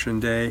Election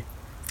Day,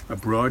 a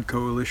broad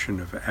coalition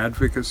of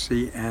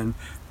advocacy and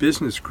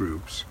business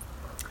groups,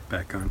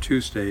 back on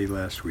Tuesday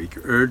last week,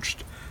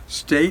 urged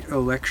state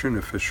election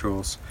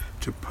officials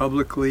to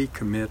publicly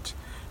commit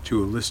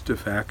to a list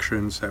of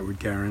actions that would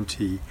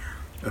guarantee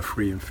a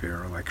free and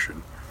fair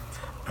election.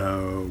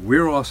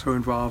 We're also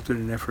involved in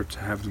an effort to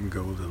have them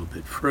go a little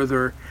bit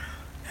further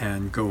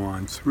and go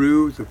on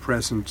through the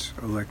present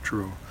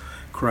electoral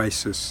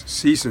crisis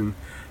season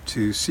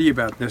to see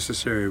about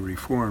necessary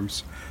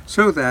reforms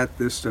so that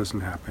this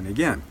doesn't happen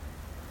again.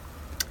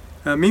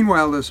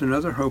 Meanwhile, there's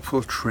another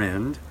hopeful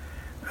trend.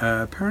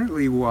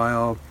 Apparently,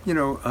 while,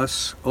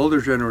 us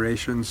older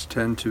generations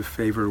tend to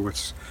favor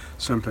what's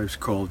sometimes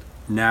called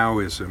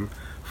nowism,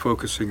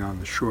 focusing on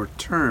the short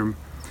term,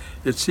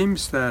 it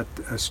seems that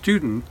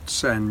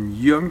students and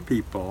young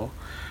people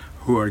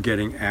who are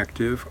getting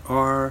active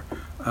are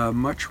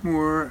much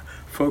more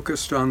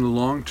focused on the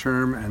long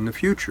term and the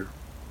future,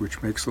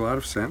 which makes a lot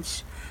of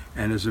sense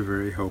and is a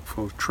very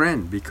hopeful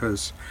trend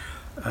because,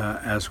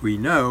 as we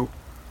know,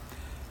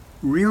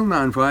 real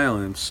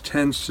nonviolence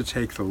tends to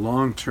take the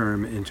long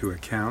term into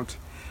account,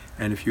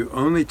 and if you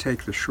only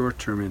take the short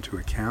term into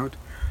account,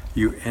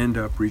 you end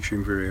up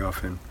reaching very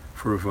often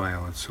for a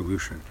violent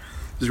solution.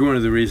 This is one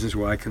of the reasons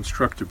why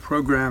constructive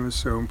program is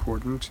so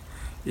important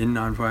in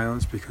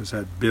nonviolence, because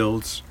that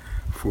builds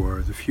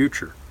for the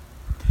future.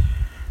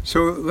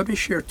 So let me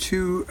share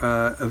two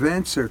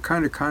events. They're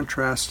kind of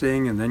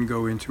contrasting, and then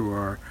go into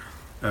our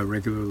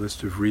regular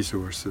list of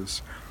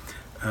resources.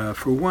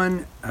 For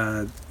one,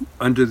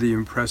 under the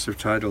impressive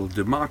title,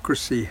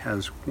 Democracy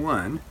Has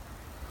Won.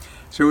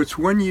 So it's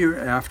 1 year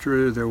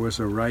after there was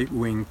a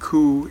right-wing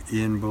coup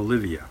in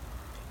Bolivia,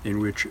 in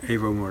which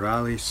Evo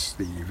Morales,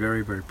 the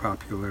very, very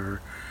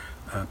popular,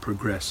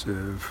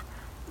 progressive,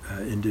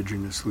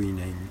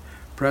 indigenous-leaning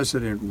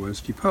president,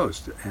 was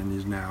deposed and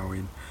is now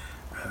in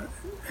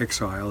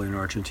exile in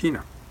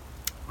Argentina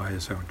by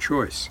his own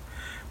choice.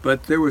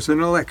 But there was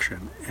an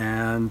election,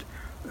 and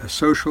a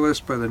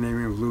socialist by the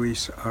name of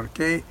Luis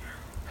Arce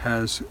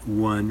has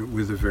won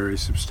with a very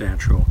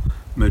substantial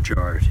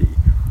majority.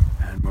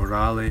 And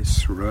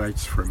Morales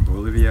writes from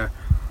Bolivia,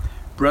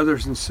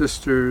 "Brothers and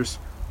sisters,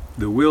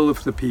 the will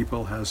of the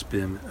people has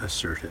been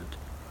asserted."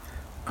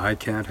 I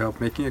can't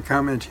help making a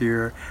comment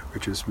here,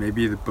 which is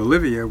maybe that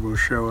Bolivia will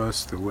show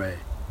us the way.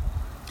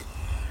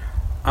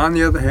 On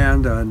the other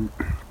hand, on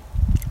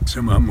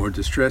somewhat more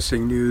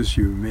distressing news,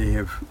 you may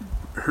have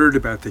heard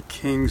about the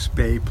Kings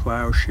Bay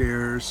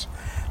plowshares.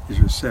 These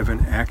are 7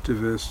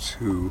 activists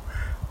who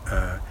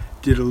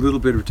did a little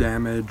bit of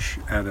damage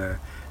at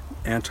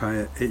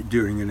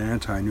during an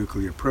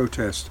anti-nuclear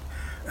protest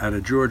at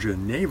a Georgia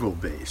naval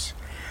base,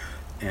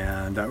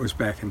 and that was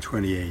back in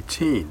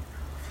 2018.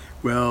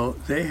 Well,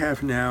 they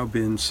have now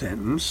been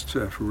sentenced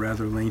for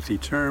rather lengthy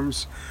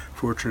terms.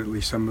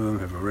 Fortunately, some of them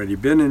have already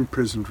been in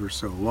prison for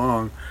so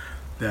long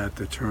that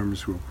the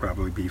terms will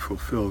probably be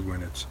fulfilled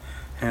when it's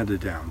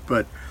handed down.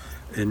 But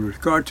in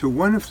regard to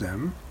one of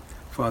them,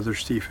 Father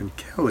Stephen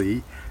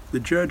Kelly, the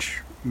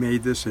judge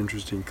made this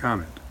interesting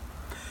comment.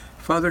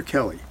 "Father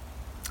Kelly,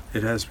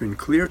 it has been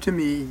clear to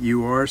me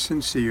you are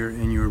sincere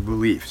in your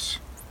beliefs.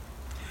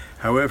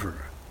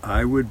 However,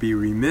 I would be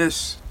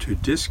remiss to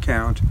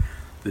discount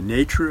the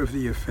nature of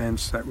the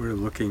offense that we're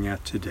looking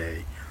at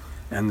today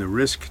and the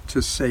risk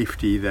to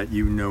safety that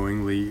you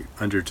knowingly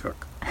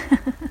undertook."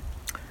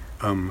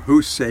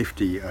 Whose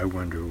safety, I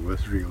wonder,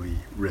 was really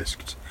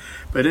risked.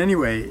 But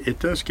anyway, it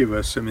does give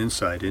us some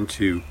insight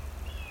into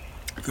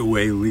the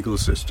way the legal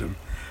system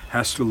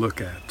has to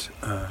look at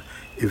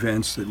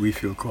events that we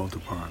feel called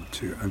upon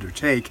to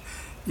undertake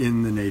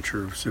in the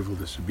nature of civil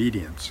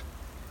disobedience.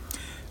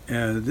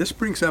 This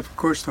brings up, of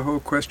course, the whole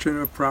question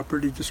of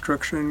property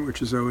destruction, which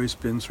has always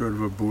been sort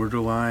of a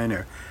borderline,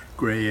 a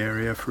gray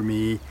area for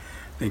me.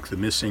 I think the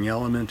missing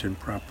element in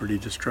property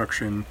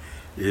destruction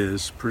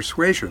is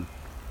persuasion.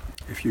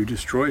 If you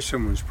destroy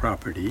someone's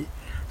property,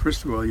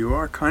 first of all, you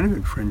are kind of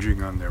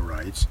infringing on their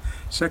rights.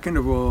 Second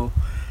of all,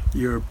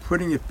 you're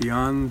putting it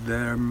beyond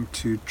them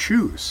to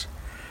choose.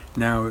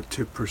 Now,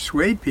 to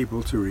persuade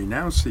people to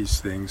renounce these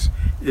things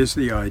is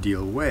the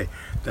ideal way.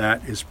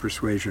 That is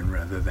persuasion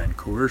rather than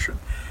coercion.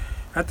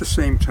 At the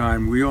same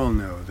time, we all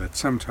know that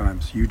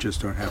sometimes you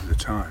just don't have the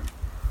time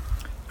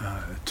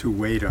to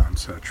wait on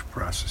such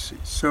processes.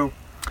 So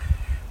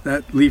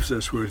that leaves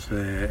us with,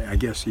 I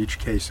guess each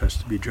case has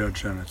to be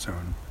judged on its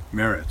own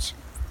merits.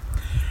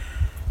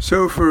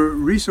 So for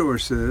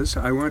resources,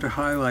 I want to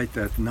highlight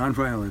that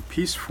Nonviolent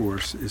Peace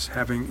Force is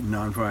having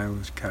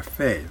Nonviolence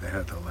Cafe. They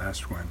had the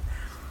last one,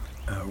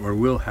 or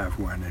will have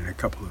one in a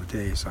couple of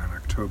days on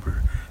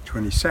October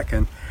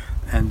 22nd,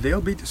 and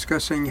they'll be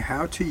discussing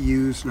how to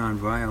use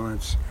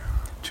nonviolence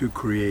to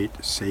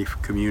create safe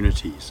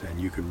communities, and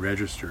you can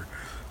register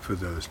for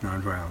those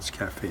Nonviolence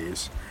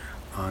Cafes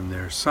on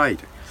their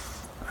site.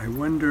 I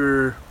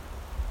wonder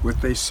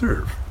what they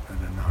serve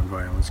at a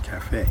Nonviolence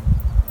Cafe.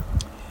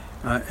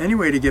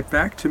 Anyway, to get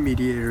back to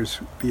Mediators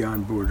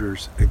Beyond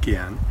Borders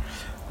again,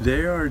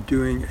 they are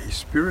doing a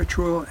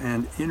spiritual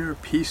and inner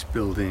peace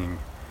building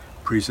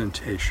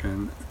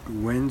presentation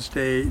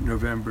Wednesday,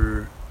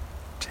 November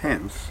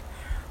 10th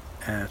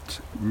at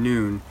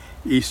noon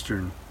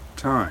Eastern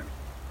Time.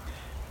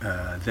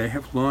 They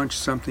have launched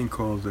something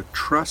called the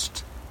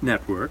Trust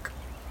Network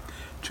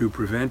to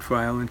prevent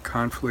violent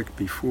conflict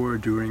before,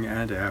 during,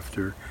 and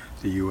after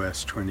the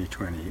U.S.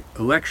 2020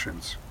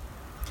 elections.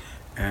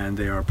 and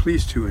they are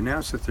pleased to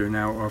announce that they're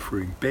now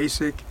offering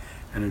basic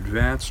and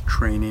advanced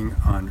training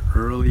on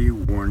early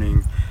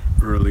warning,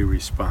 early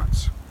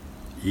response,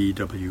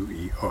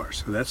 EWER.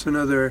 So that's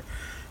another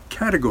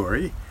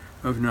category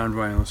of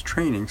nonviolence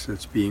trainings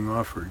that's being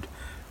offered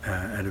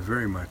at a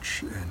very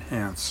much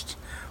enhanced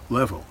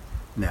level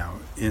now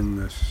in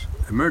this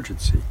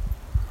emergency.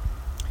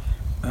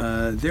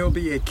 There will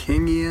be a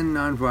Kingian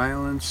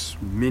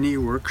nonviolence mini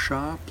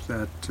workshop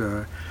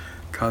that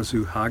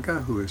Kazu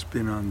Haga, who has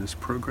been on this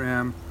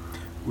program,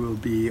 will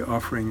be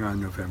offering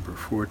on November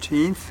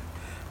 14th,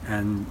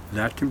 and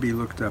that can be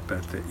looked up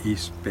at the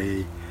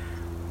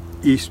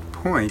East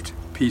Point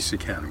Peace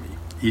Academy.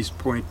 East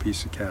Point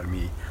Peace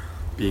Academy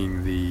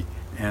being the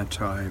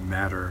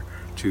anti-matter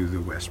to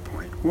the West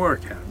Point War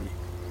Academy.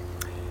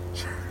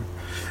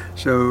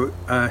 So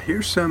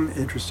here's some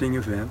interesting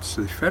events.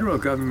 The federal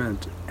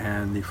government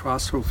and the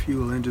fossil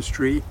fuel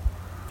industry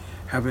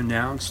have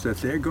announced that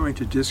they're going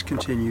to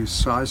discontinue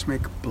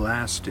seismic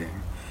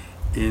blasting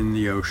in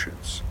the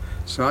oceans.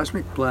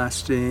 Seismic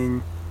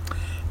blasting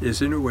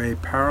is in a way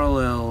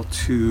parallel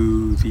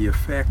to the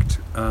effect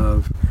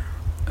of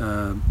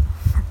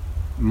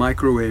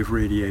microwave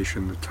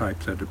radiation, the type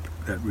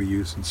that we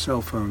use in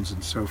cell phones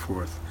and so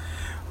forth,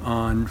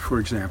 on, for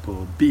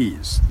example,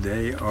 bees.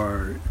 They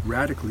are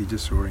radically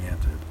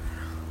disoriented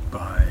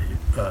by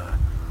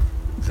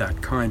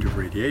that kind of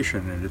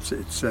radiation, and it's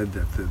said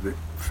that the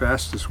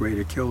fastest way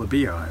to kill a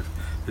beehive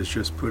is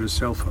just put a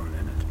cell phone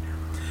in it.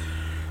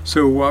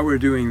 So while we're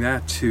doing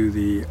that to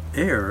the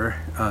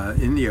air,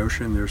 in the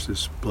ocean there's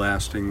this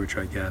blasting, which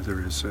I gather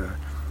is a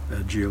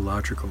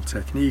geological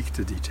technique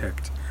to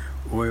detect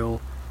oil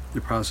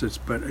deposits,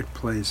 but it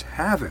plays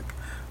havoc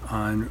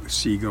on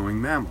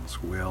seagoing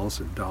mammals, whales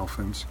and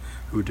dolphins,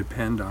 who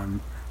depend on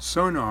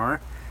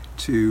sonar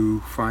to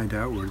find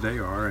out where they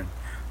are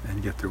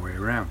and get their way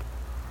around.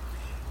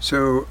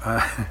 So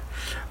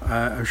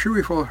I'm sure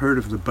we've all heard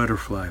of the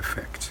butterfly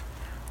effect,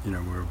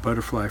 where a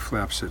butterfly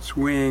flaps its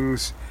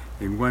wings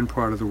in one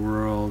part of the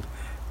world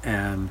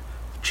and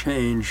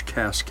change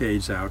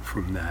cascades out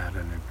from that,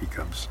 and it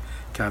becomes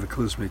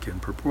cataclysmic in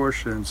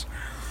proportions.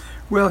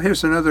 Well,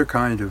 here's another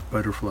kind of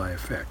butterfly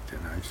effect,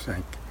 and I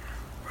thank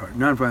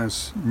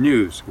Nonviolence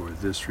News for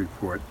this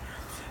report,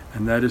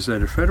 and that is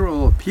that a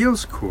federal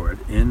appeals court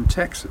in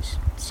Texas,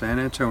 San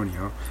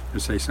Antonio, to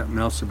say something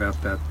else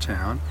about that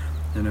town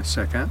in a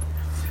second,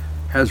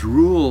 has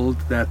ruled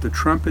that the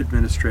Trump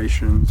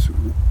administration's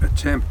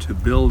attempt to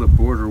build a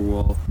border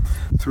wall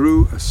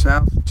through a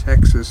South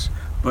Texas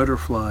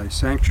butterfly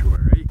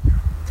sanctuary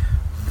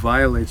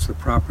violates the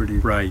property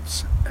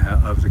rights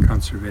of the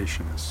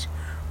conservationists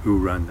who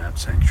run that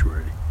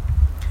sanctuary.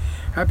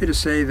 Happy to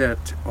say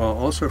that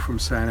also from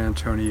San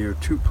Antonio,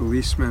 two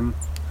policemen,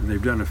 and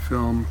they've done a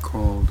film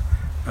called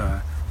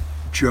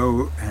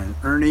Joe and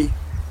Ernie,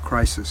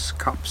 Crisis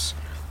Cops.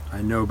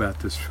 I know about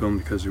this film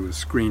because it was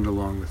screened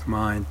along with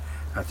mine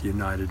at the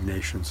United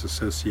Nations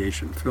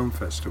Association Film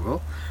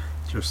Festival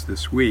just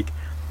this week.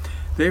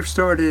 They've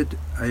started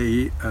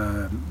a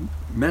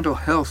mental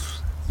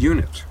health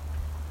unit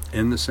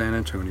in the San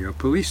Antonio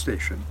police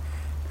station,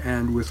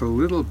 and with a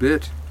little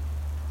bit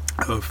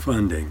of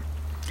funding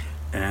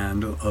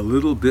and a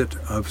little bit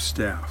of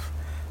staff,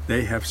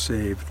 they have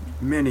saved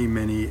many,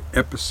 many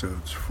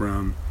episodes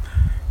from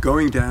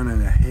going down in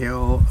a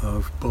hail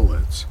of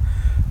bullets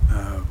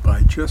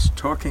by just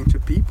talking to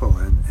people.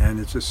 And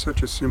it's just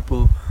such a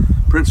simple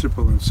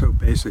principle and so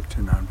basic to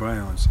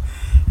nonviolence.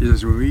 It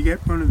is when we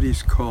get one of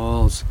these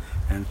calls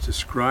and it's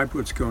described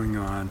what's going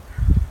on,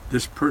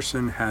 this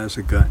person has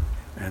a gun,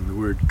 and the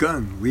word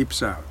gun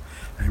leaps out.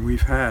 And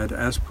we've had,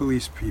 as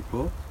police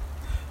people,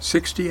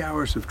 60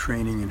 hours of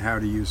training in how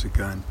to use a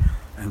gun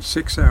and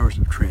 6 hours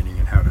of training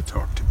in how to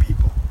talk to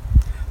people.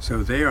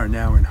 So they are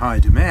now in high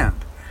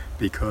demand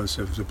because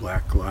of the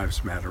Black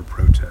Lives Matter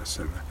protests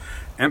and the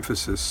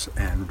emphasis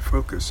and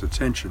focus,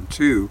 attention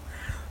to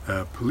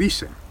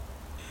policing.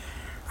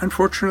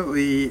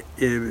 Unfortunately,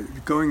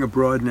 going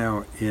abroad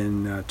now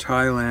in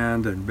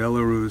Thailand and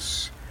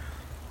Belarus,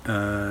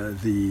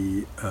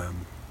 the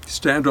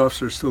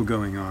standoffs are still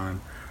going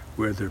on,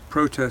 where the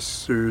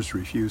protesters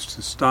refuse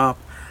to stop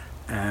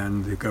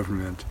and the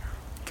government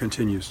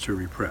continues to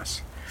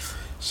repress.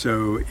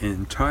 So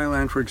in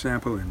Thailand, for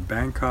example, in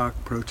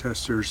Bangkok,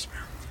 protesters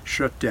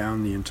shut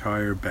down the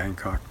entire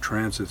Bangkok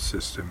transit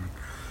system.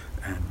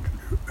 And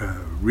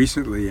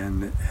recently,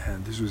 and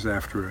this was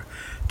after a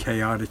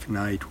chaotic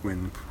night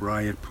when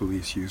riot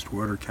police used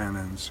water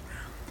cannons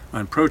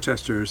on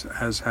protesters,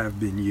 as have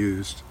been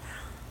used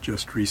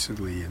just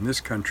recently in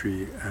this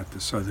country at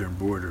the southern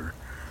border,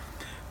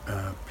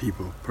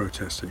 people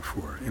protesting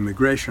for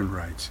immigration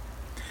rights.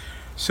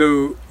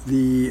 So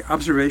the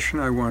observation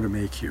I want to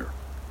make here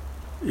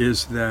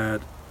is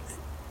that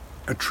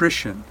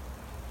attrition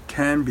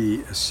can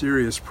be a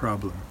serious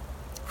problem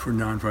for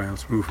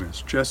nonviolence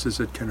movements, just as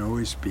it can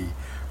always be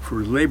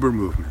for labor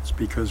movements,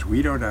 because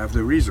we don't have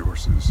the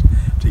resources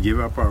to give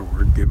up our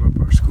work, give up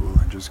our school,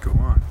 and just go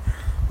on.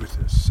 with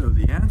this? So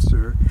the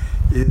answer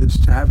is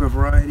to have a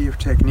variety of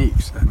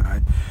techniques, and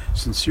I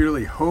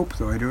sincerely hope,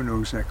 though I don't know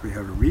exactly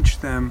how to reach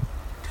them,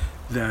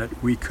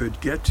 that we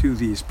could get to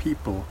these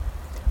people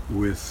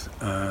with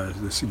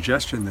the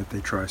suggestion that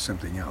they try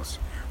something else,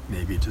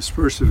 maybe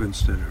dispersive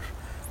instead of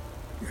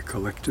a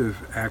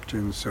collective action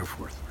and so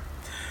forth.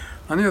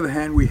 On the other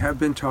hand, we have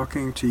been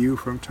talking to you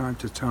from time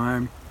to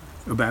time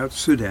about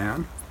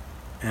Sudan,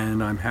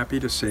 and I'm happy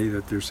to say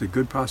that there's a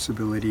good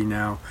possibility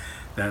now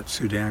that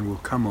Sudan will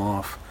come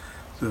off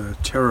the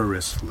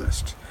terrorist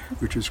list,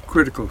 which is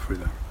critical for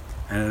them.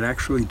 And it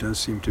actually does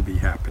seem to be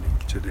happening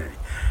today.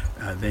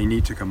 They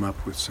need to come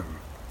up with some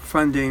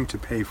funding to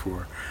pay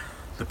for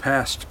the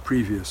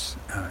previous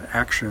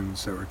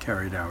actions that were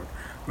carried out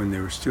when they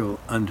were still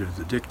under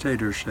the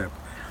dictatorship.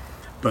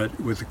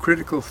 But with the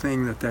critical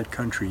thing that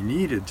country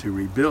needed to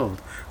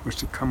rebuild was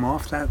to come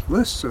off that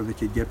list so they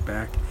could get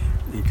back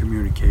in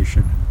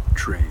communication and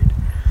trade.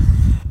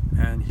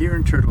 And here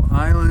in Turtle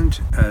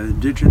Island,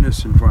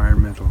 indigenous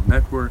environmental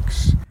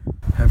networks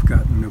have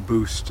gotten a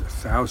boost.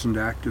 1,000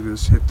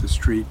 activists hit the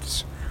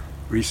streets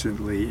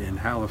recently in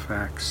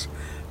Halifax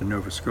in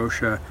Nova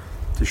Scotia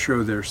to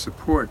show their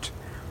support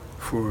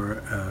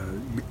for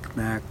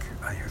Micmac,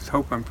 I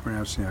hope I'm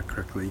pronouncing that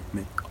correctly,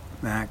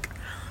 Micmac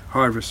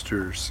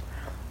harvesters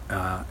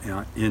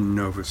in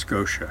Nova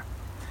Scotia.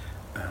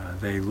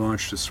 They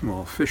launched a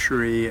small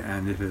fishery,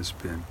 and it has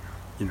been,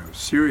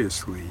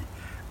 seriously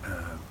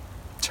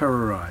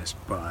terrorized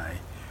by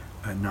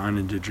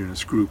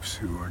non-indigenous groups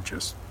who are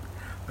just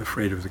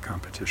afraid of the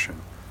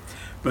competition.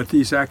 But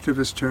these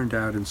activists turned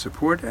out in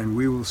support, and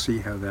we will see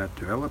how that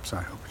develops.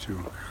 I hope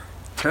to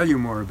tell you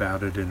more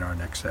about it in our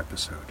next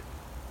episode.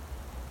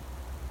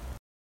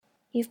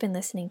 You've been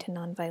listening to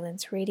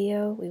Nonviolence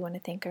Radio. We want to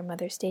thank our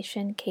mother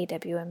station,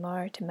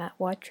 KWMR, to Matt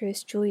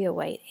Watrous, Julia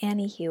White,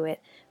 Annie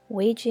Hewitt,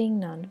 Waging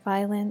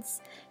Nonviolence,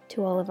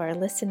 to all of our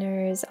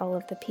listeners, all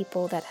of the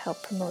people that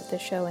help promote the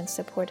show and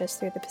support us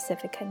through the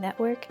Pacifica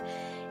Network,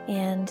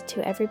 and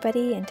to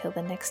everybody, until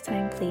the next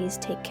time, please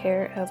take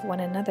care of one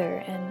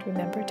another and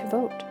remember to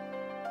vote.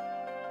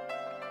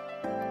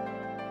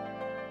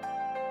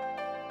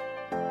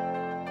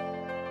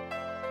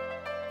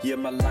 You're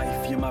my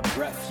life, you're my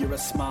breath, you're a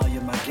smile,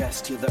 you're my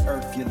guest. You're the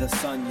earth, you're the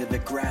sun, you're the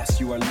grass,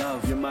 you are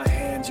love. You're my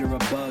hands, you're a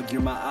bug,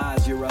 you're my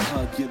eyes, you're a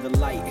hug. You're the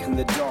light in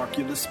the dark,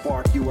 you're the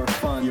spark, you are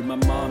fun. You're my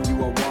mom,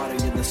 you are water,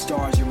 you're the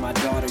stars, you're my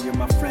daughter. You're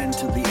my friend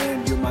till the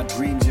end, you're my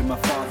dreams, you're my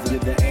father. You're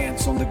the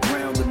ants on the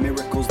ground, the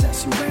miracles that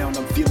surround.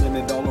 I'm feeling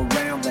it all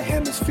around, the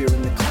hemisphere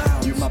in the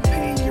clouds. You're my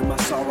pain, you're my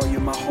sorrow,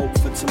 you're my hope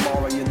for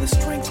tomorrow. You're the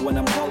strength when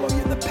I'm hollow,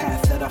 you're the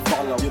path that I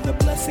follow. You're the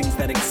blessings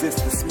that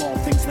exist, the small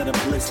things that are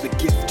bliss. The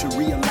gift to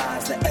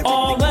realize that everything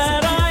all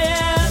that I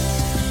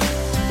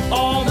am,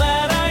 all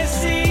that I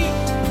see,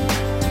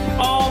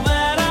 all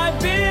that I've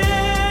been,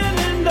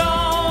 and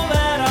all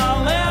that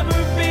I'll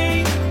ever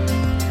be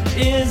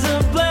is a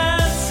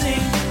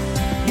blessing.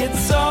 It's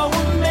so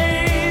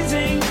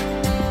amazing,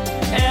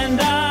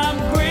 and I'm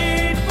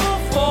grateful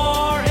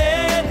for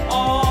it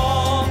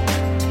all,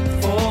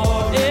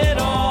 for it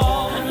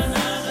all.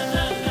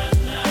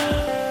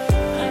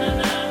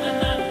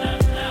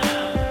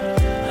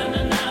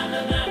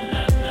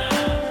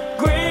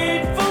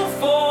 Grateful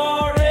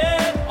for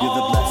it all. You're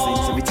the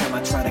blessings every time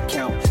I try to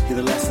count. You're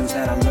the lessons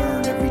that I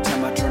learned every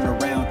time I turn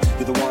around.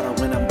 You're the water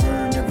when I'm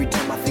burned every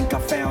time I think I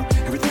found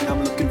everything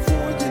I'm looking for.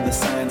 You're the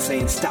sign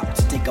saying stop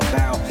to take a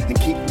bow and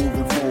keep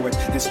moving forward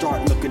and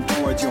start looking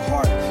towards your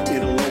heart.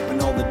 It'll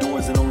open all the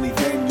doors, and only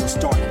then you'll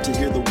start to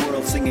hear the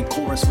world singing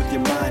chorus with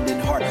your mind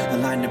and heart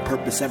aligned in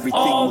purpose. Everything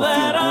All will feel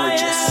that I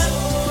gorgeous.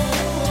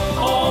 am,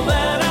 all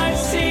that I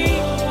see,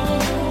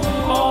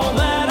 all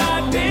that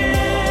I've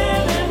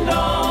been, and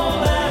all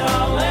that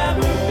I'll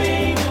ever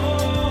be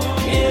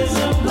is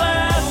a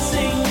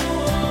blessing.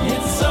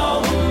 It's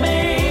so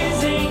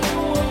amazing,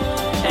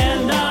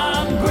 and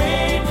I'm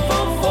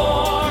grateful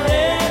for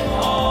it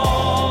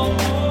all,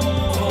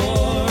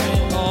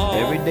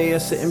 Every day I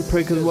sit and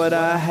pray, cause what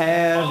I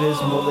have is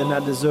more than I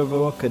deserve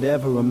or could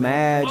ever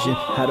imagine.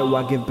 How do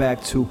I give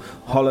back to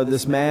all of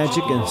this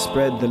magic and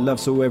spread the love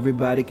so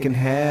everybody can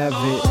have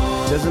it?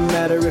 Doesn't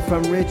matter if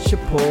I'm rich or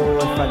poor,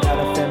 if I got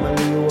a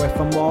family or if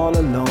I'm all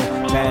alone.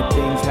 Bad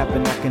things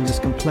happen, I can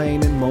just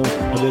complain and moan.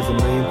 But there's a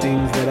million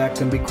things that I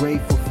can be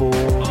grateful for. So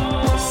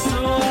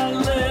I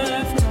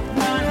lift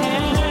my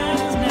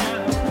hands now,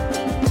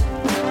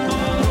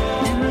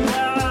 and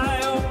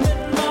I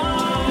open my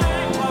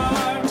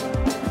heart,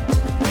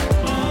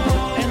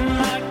 and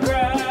my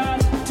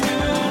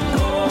gratitude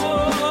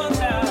goes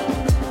out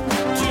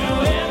to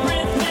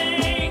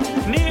everything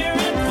near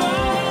and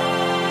far.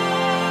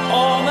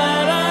 All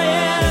that I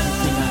am,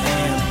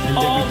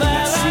 all that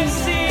I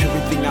see,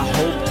 everything I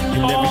hope,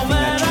 and all everything I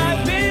that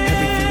I've dream, been,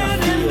 everything I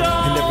feel, and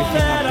all and everything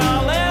that I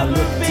I'll be. I ever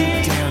look deep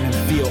be down and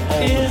feel all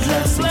the is a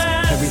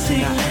blessings.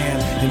 Everything I am,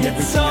 and It's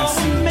everything so I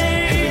see, everything I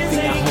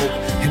amazing, hope,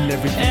 and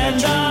everything I and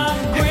dream, I'm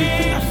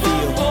everything I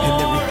feel, and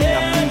grateful everything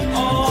I be.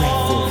 for I'm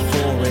grateful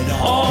for it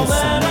all. all It's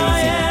that I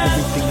amazing. am,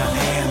 Everything I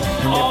am,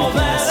 and all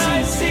everything that I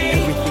I see, see,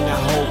 everything I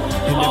hope,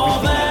 and all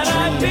everything I that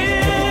I've dream,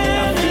 been, everything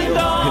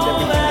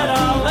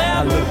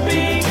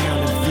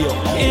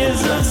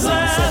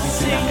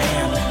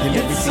and It's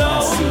everything so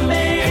I see, and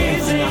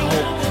everything amazing. I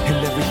hope,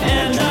 and everything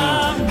And I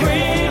I'm dream,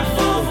 everything I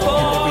grateful feel,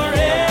 for and everything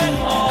I it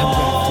be.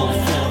 I'm grateful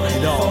for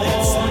it all.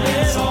 It's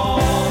amazing.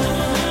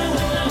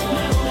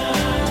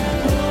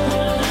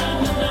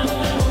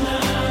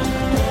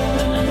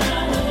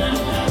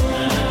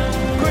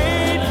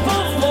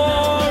 Grateful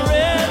for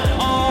it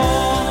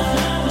all.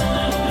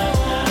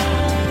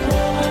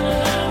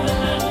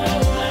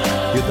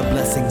 You're the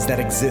blessings that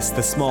exist,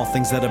 the small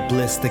things that are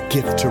bliss, the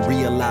gift to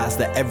realize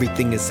that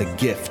everything is a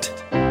gift.